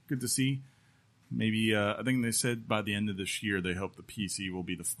 Good to see. Maybe, I think they said by the end of this year, they hope the PC will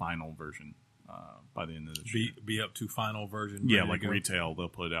be the final version by the end of this year. Be up to final version. Yeah, like retail, they'll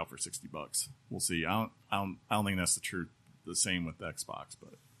put it out for $60. We'll see. I don't think that's the same with the Xbox,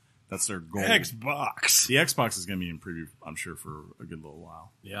 but that's their goal. Xbox. The Xbox is going to be in preview, I'm sure, for a good little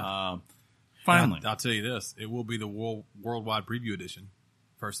while. Yeah. Finally. I'll tell you this. It will be the worldwide preview edition.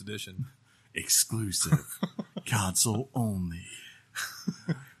 First edition. Exclusive. Console only.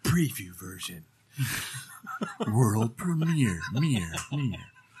 Preview version. World premiere.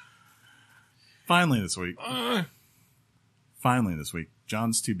 Finally this week.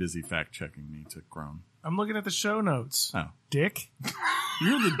 John's too busy fact checking me to groan. I'm looking at the show notes. Oh. Dick.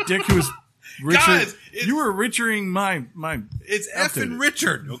 You're the dick who was Guys, you were Richarding my It's effing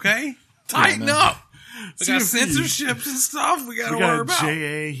Richard, okay? Tighten up. We got censorships and stuff we got to worry about.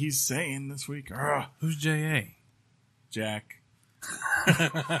 J.A. he's saying this week. Who's J.A.? Jack.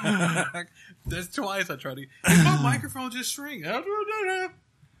 That's twice I tried to. My microphone just shrink.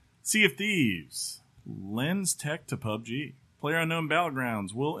 Sea of Thieves lends tech to PUBG. PlayerUnknown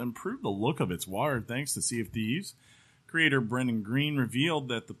Battlegrounds will improve the look of its water thanks to Sea of Thieves. Creator Brendan Green revealed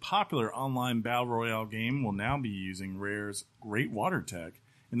that the popular online Battle Royale game will now be using Rare's great water tech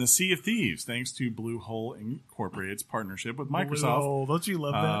in the Sea of Thieves, thanks to Bluehole Incorporated's partnership with Microsoft. Bluehole. Don't you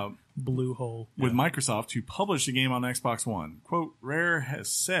love that? Bluehole. With Microsoft to publish the game on Xbox One. Quote, Rare has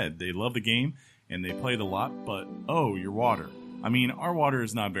said they love the game and they played a lot, but your water. I mean, our water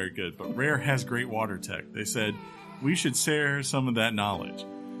is not very good, but Rare has great water tech. They said, we should share some of that knowledge.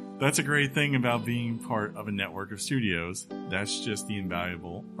 That's a great thing about being part of a network of studios. That's just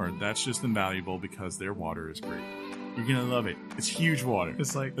invaluable because their water is great. You're going to love it. It's huge water.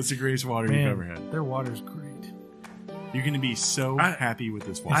 It's like, that's the greatest water you've ever had. Their water's great. You're going to be so happy with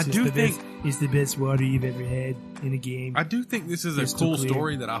this water. It's the best water you've ever had in a game. I do think this is a cool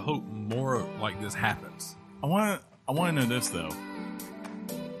story that I hope more like this happens. I want to know this, though.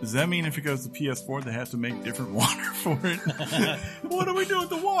 Does that mean if it goes to PS4, they have to make different water for it? What do we do with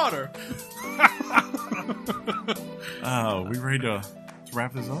the water? We ready to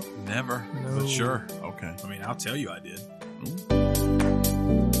wrap this up? Never. No. But sure. Okay. I mean, I'll tell you I did.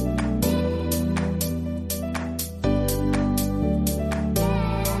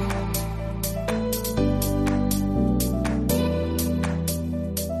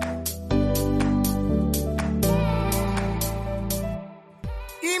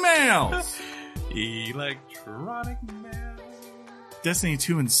 Electronic mail. Destiny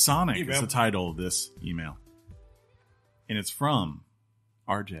 2 and Sonic is the title of this email. And it's from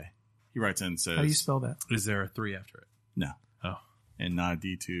RJ. He writes in and says... How do you spell that? Is there a 3 after it? No. Oh. And not a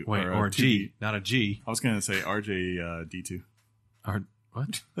D2. Wait, or a G. Not a G. I was going to say RJ D2.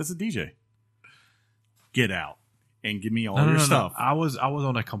 What? That's a DJ. Get out. And give me all your stuff. No. I was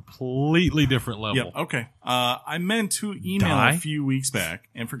on a completely different level. Yep. Okay. I meant to email a few weeks back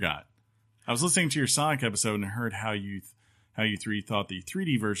and forgot. I was listening to your Sonic episode and heard how you three thought the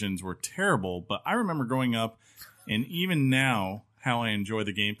 3D versions were terrible, but I remember growing up and even now how I enjoy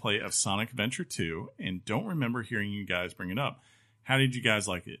the gameplay of Sonic Adventure 2 and don't remember hearing you guys bring it up. How did you guys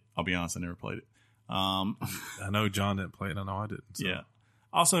like it? I'll be honest, I never played it. I know John didn't play it. I know I didn't. So. Yeah.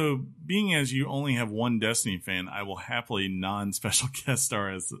 Also, being as you only have one Destiny fan, I will happily non-special guest star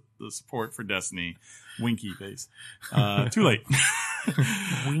as the support for Destiny. Winky face. Too late.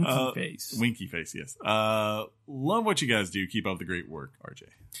 Winky face. Winky face, yes. Love what you guys do. Keep up the great work, RJ.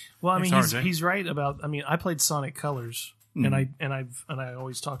 Well, I mean, he's right about. I mean, I played Sonic Colors, and I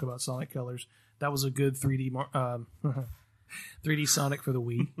always talk about Sonic Colors. That was a good 3D 3D Sonic for the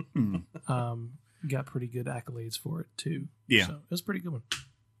Wii. Got pretty good accolades for it too. Yeah, so it was a pretty good one.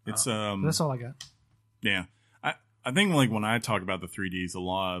 It's that's all I got. Yeah, I think like when I talk about the 3Ds, a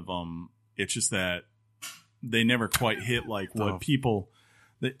lot of it's just that they never quite hit like what people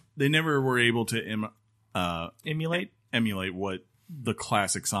they never were able to emulate what the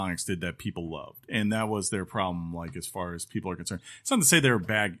classic Sonics did that people loved, and that was their problem. Like as far as people are concerned, it's not to say they were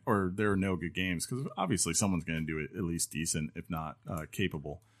bad or there are no good games because obviously someone's going to do it at least decent, if not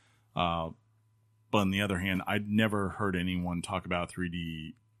capable. But on the other hand, I'd never heard anyone talk about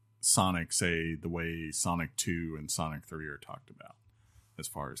 3D Sonic, say, the way Sonic 2 and Sonic 3 are talked about as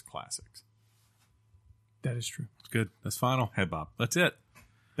far as classics. That is true. It's good. That's final. Head Bob. That's it.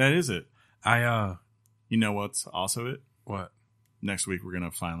 That is it. You know what's also it? What? Next week, we're going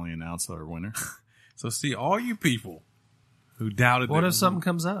to finally announce our winner. So see, all you people who doubted what if something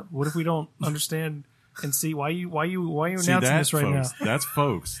comes up? What if we don't understand... And see why you announcing this right folks, now? That's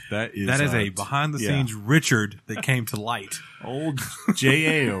folks. That is a behind the scenes Richard that came to light. Old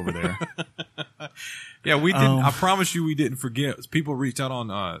JA over there. Yeah, we didn't. I promise you, we didn't forget. People reached out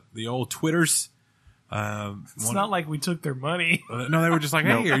on the old Twitters. It's not like we took their money. No, they were just like,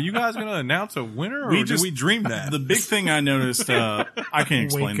 "Hey, are you guys going to announce a winner, or did we dream that?" The big thing I noticed, I can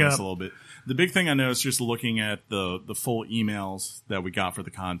explain this a little bit. The big thing I noticed just looking at the full emails that we got for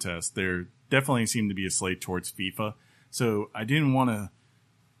the contest, there definitely seemed to be a slate towards FIFA. So I didn't want to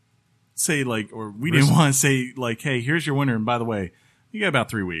say we didn't want to say hey, here's your winner, and by the way, you got about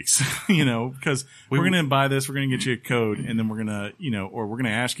 3 weeks, because we're going to buy this, we're going to get you a code, and then we're going to, or we're going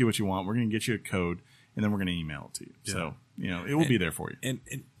to ask you what you want, we're going to get you a code, and then we're going to email it to you. Yeah. So, it will be there for you. And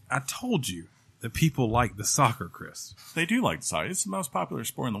I told you that people like the soccer, Chris. They do like the soccer. It's the most popular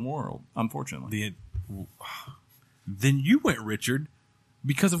sport in the world, unfortunately. Then you went Richard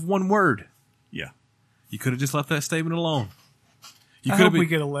because of one word. Yeah. You could have just left that statement alone. I hope we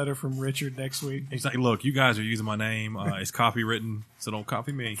get a letter from Richard next week. He's like, look, you guys are using my name. It's copywritten, so don't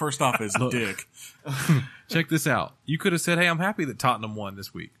copy me. First off, it's Dick. Check this out. You could have said, hey, I'm happy that Tottenham won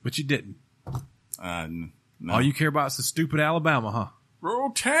this week, but you didn't. No. All you care about is the stupid Alabama, huh?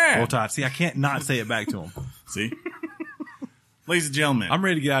 Roll Tide. Roll Tide. See, I can't not say it back to him. See? Ladies and gentlemen. I'm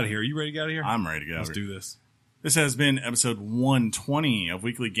ready to get out of here. Are you ready to get out of here? I'm ready to get out of here. Let's do this. This has been episode 120 of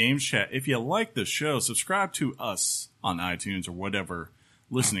Weekly Games Chat. If you like the show, subscribe to us on iTunes or whatever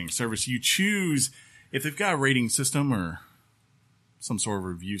listening service you choose. If they've got a rating system or some sort of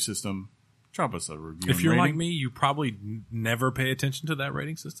review system, drop us a review. If you're like me, you probably never pay attention to that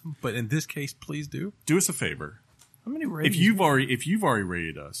rating system. But in this case, please do. Do us a favor. How many ratings? If you've already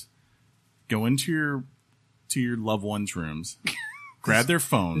rated us, go into your loved ones' rooms, grab their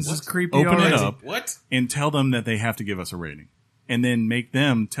phones, this is creepy open already. it up, what? And tell them that they have to give us a rating. And then make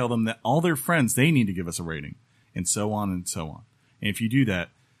them tell them that all their friends, they need to give us a rating. And so on and so on. And if you do that,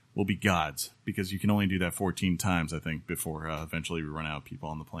 we'll be gods. Because you can only do that 14 times, I think, before eventually we run out of people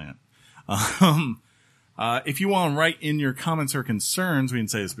on the planet. If you want to write in your comments or concerns, we didn't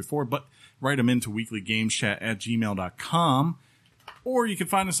say this before, but write them into weeklygameschat@gmail.com. Or you can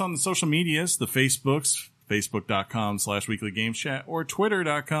find us on the social medias, the Facebooks, facebook.com/weeklygameschat or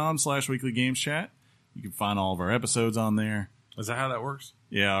twitter.com/weeklygameschat. You can find all of our episodes on there. Is that how that works?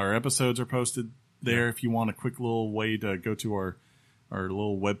 Yeah, our episodes are posted there. If you want a quick little way to go to our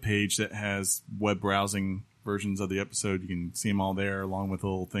little web page that has web browsing versions of the episode, you can see them all there, along with the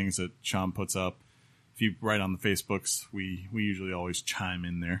little things that Sean puts up. If you write on the Facebooks, we usually always chime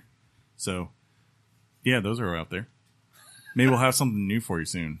in there. So, yeah, those are out there. Maybe we'll have something new for you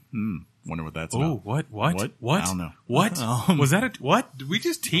soon. Wonder what that's about. Oh, what? I don't know. What? Was that what? Did we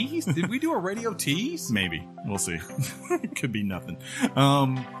just tease? Did we do a radio tease? Maybe. We'll see. It could be nothing.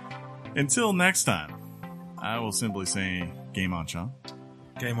 Until next time, I will simply say, game on, Sean.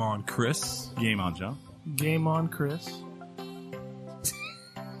 Game on, Chris. Game on, John. Game on, Chris.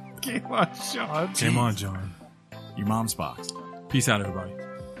 Game on, Sean. Game on, John. Your mom's box. Peace out, everybody.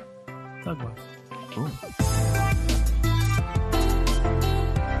 Thug life. Cool.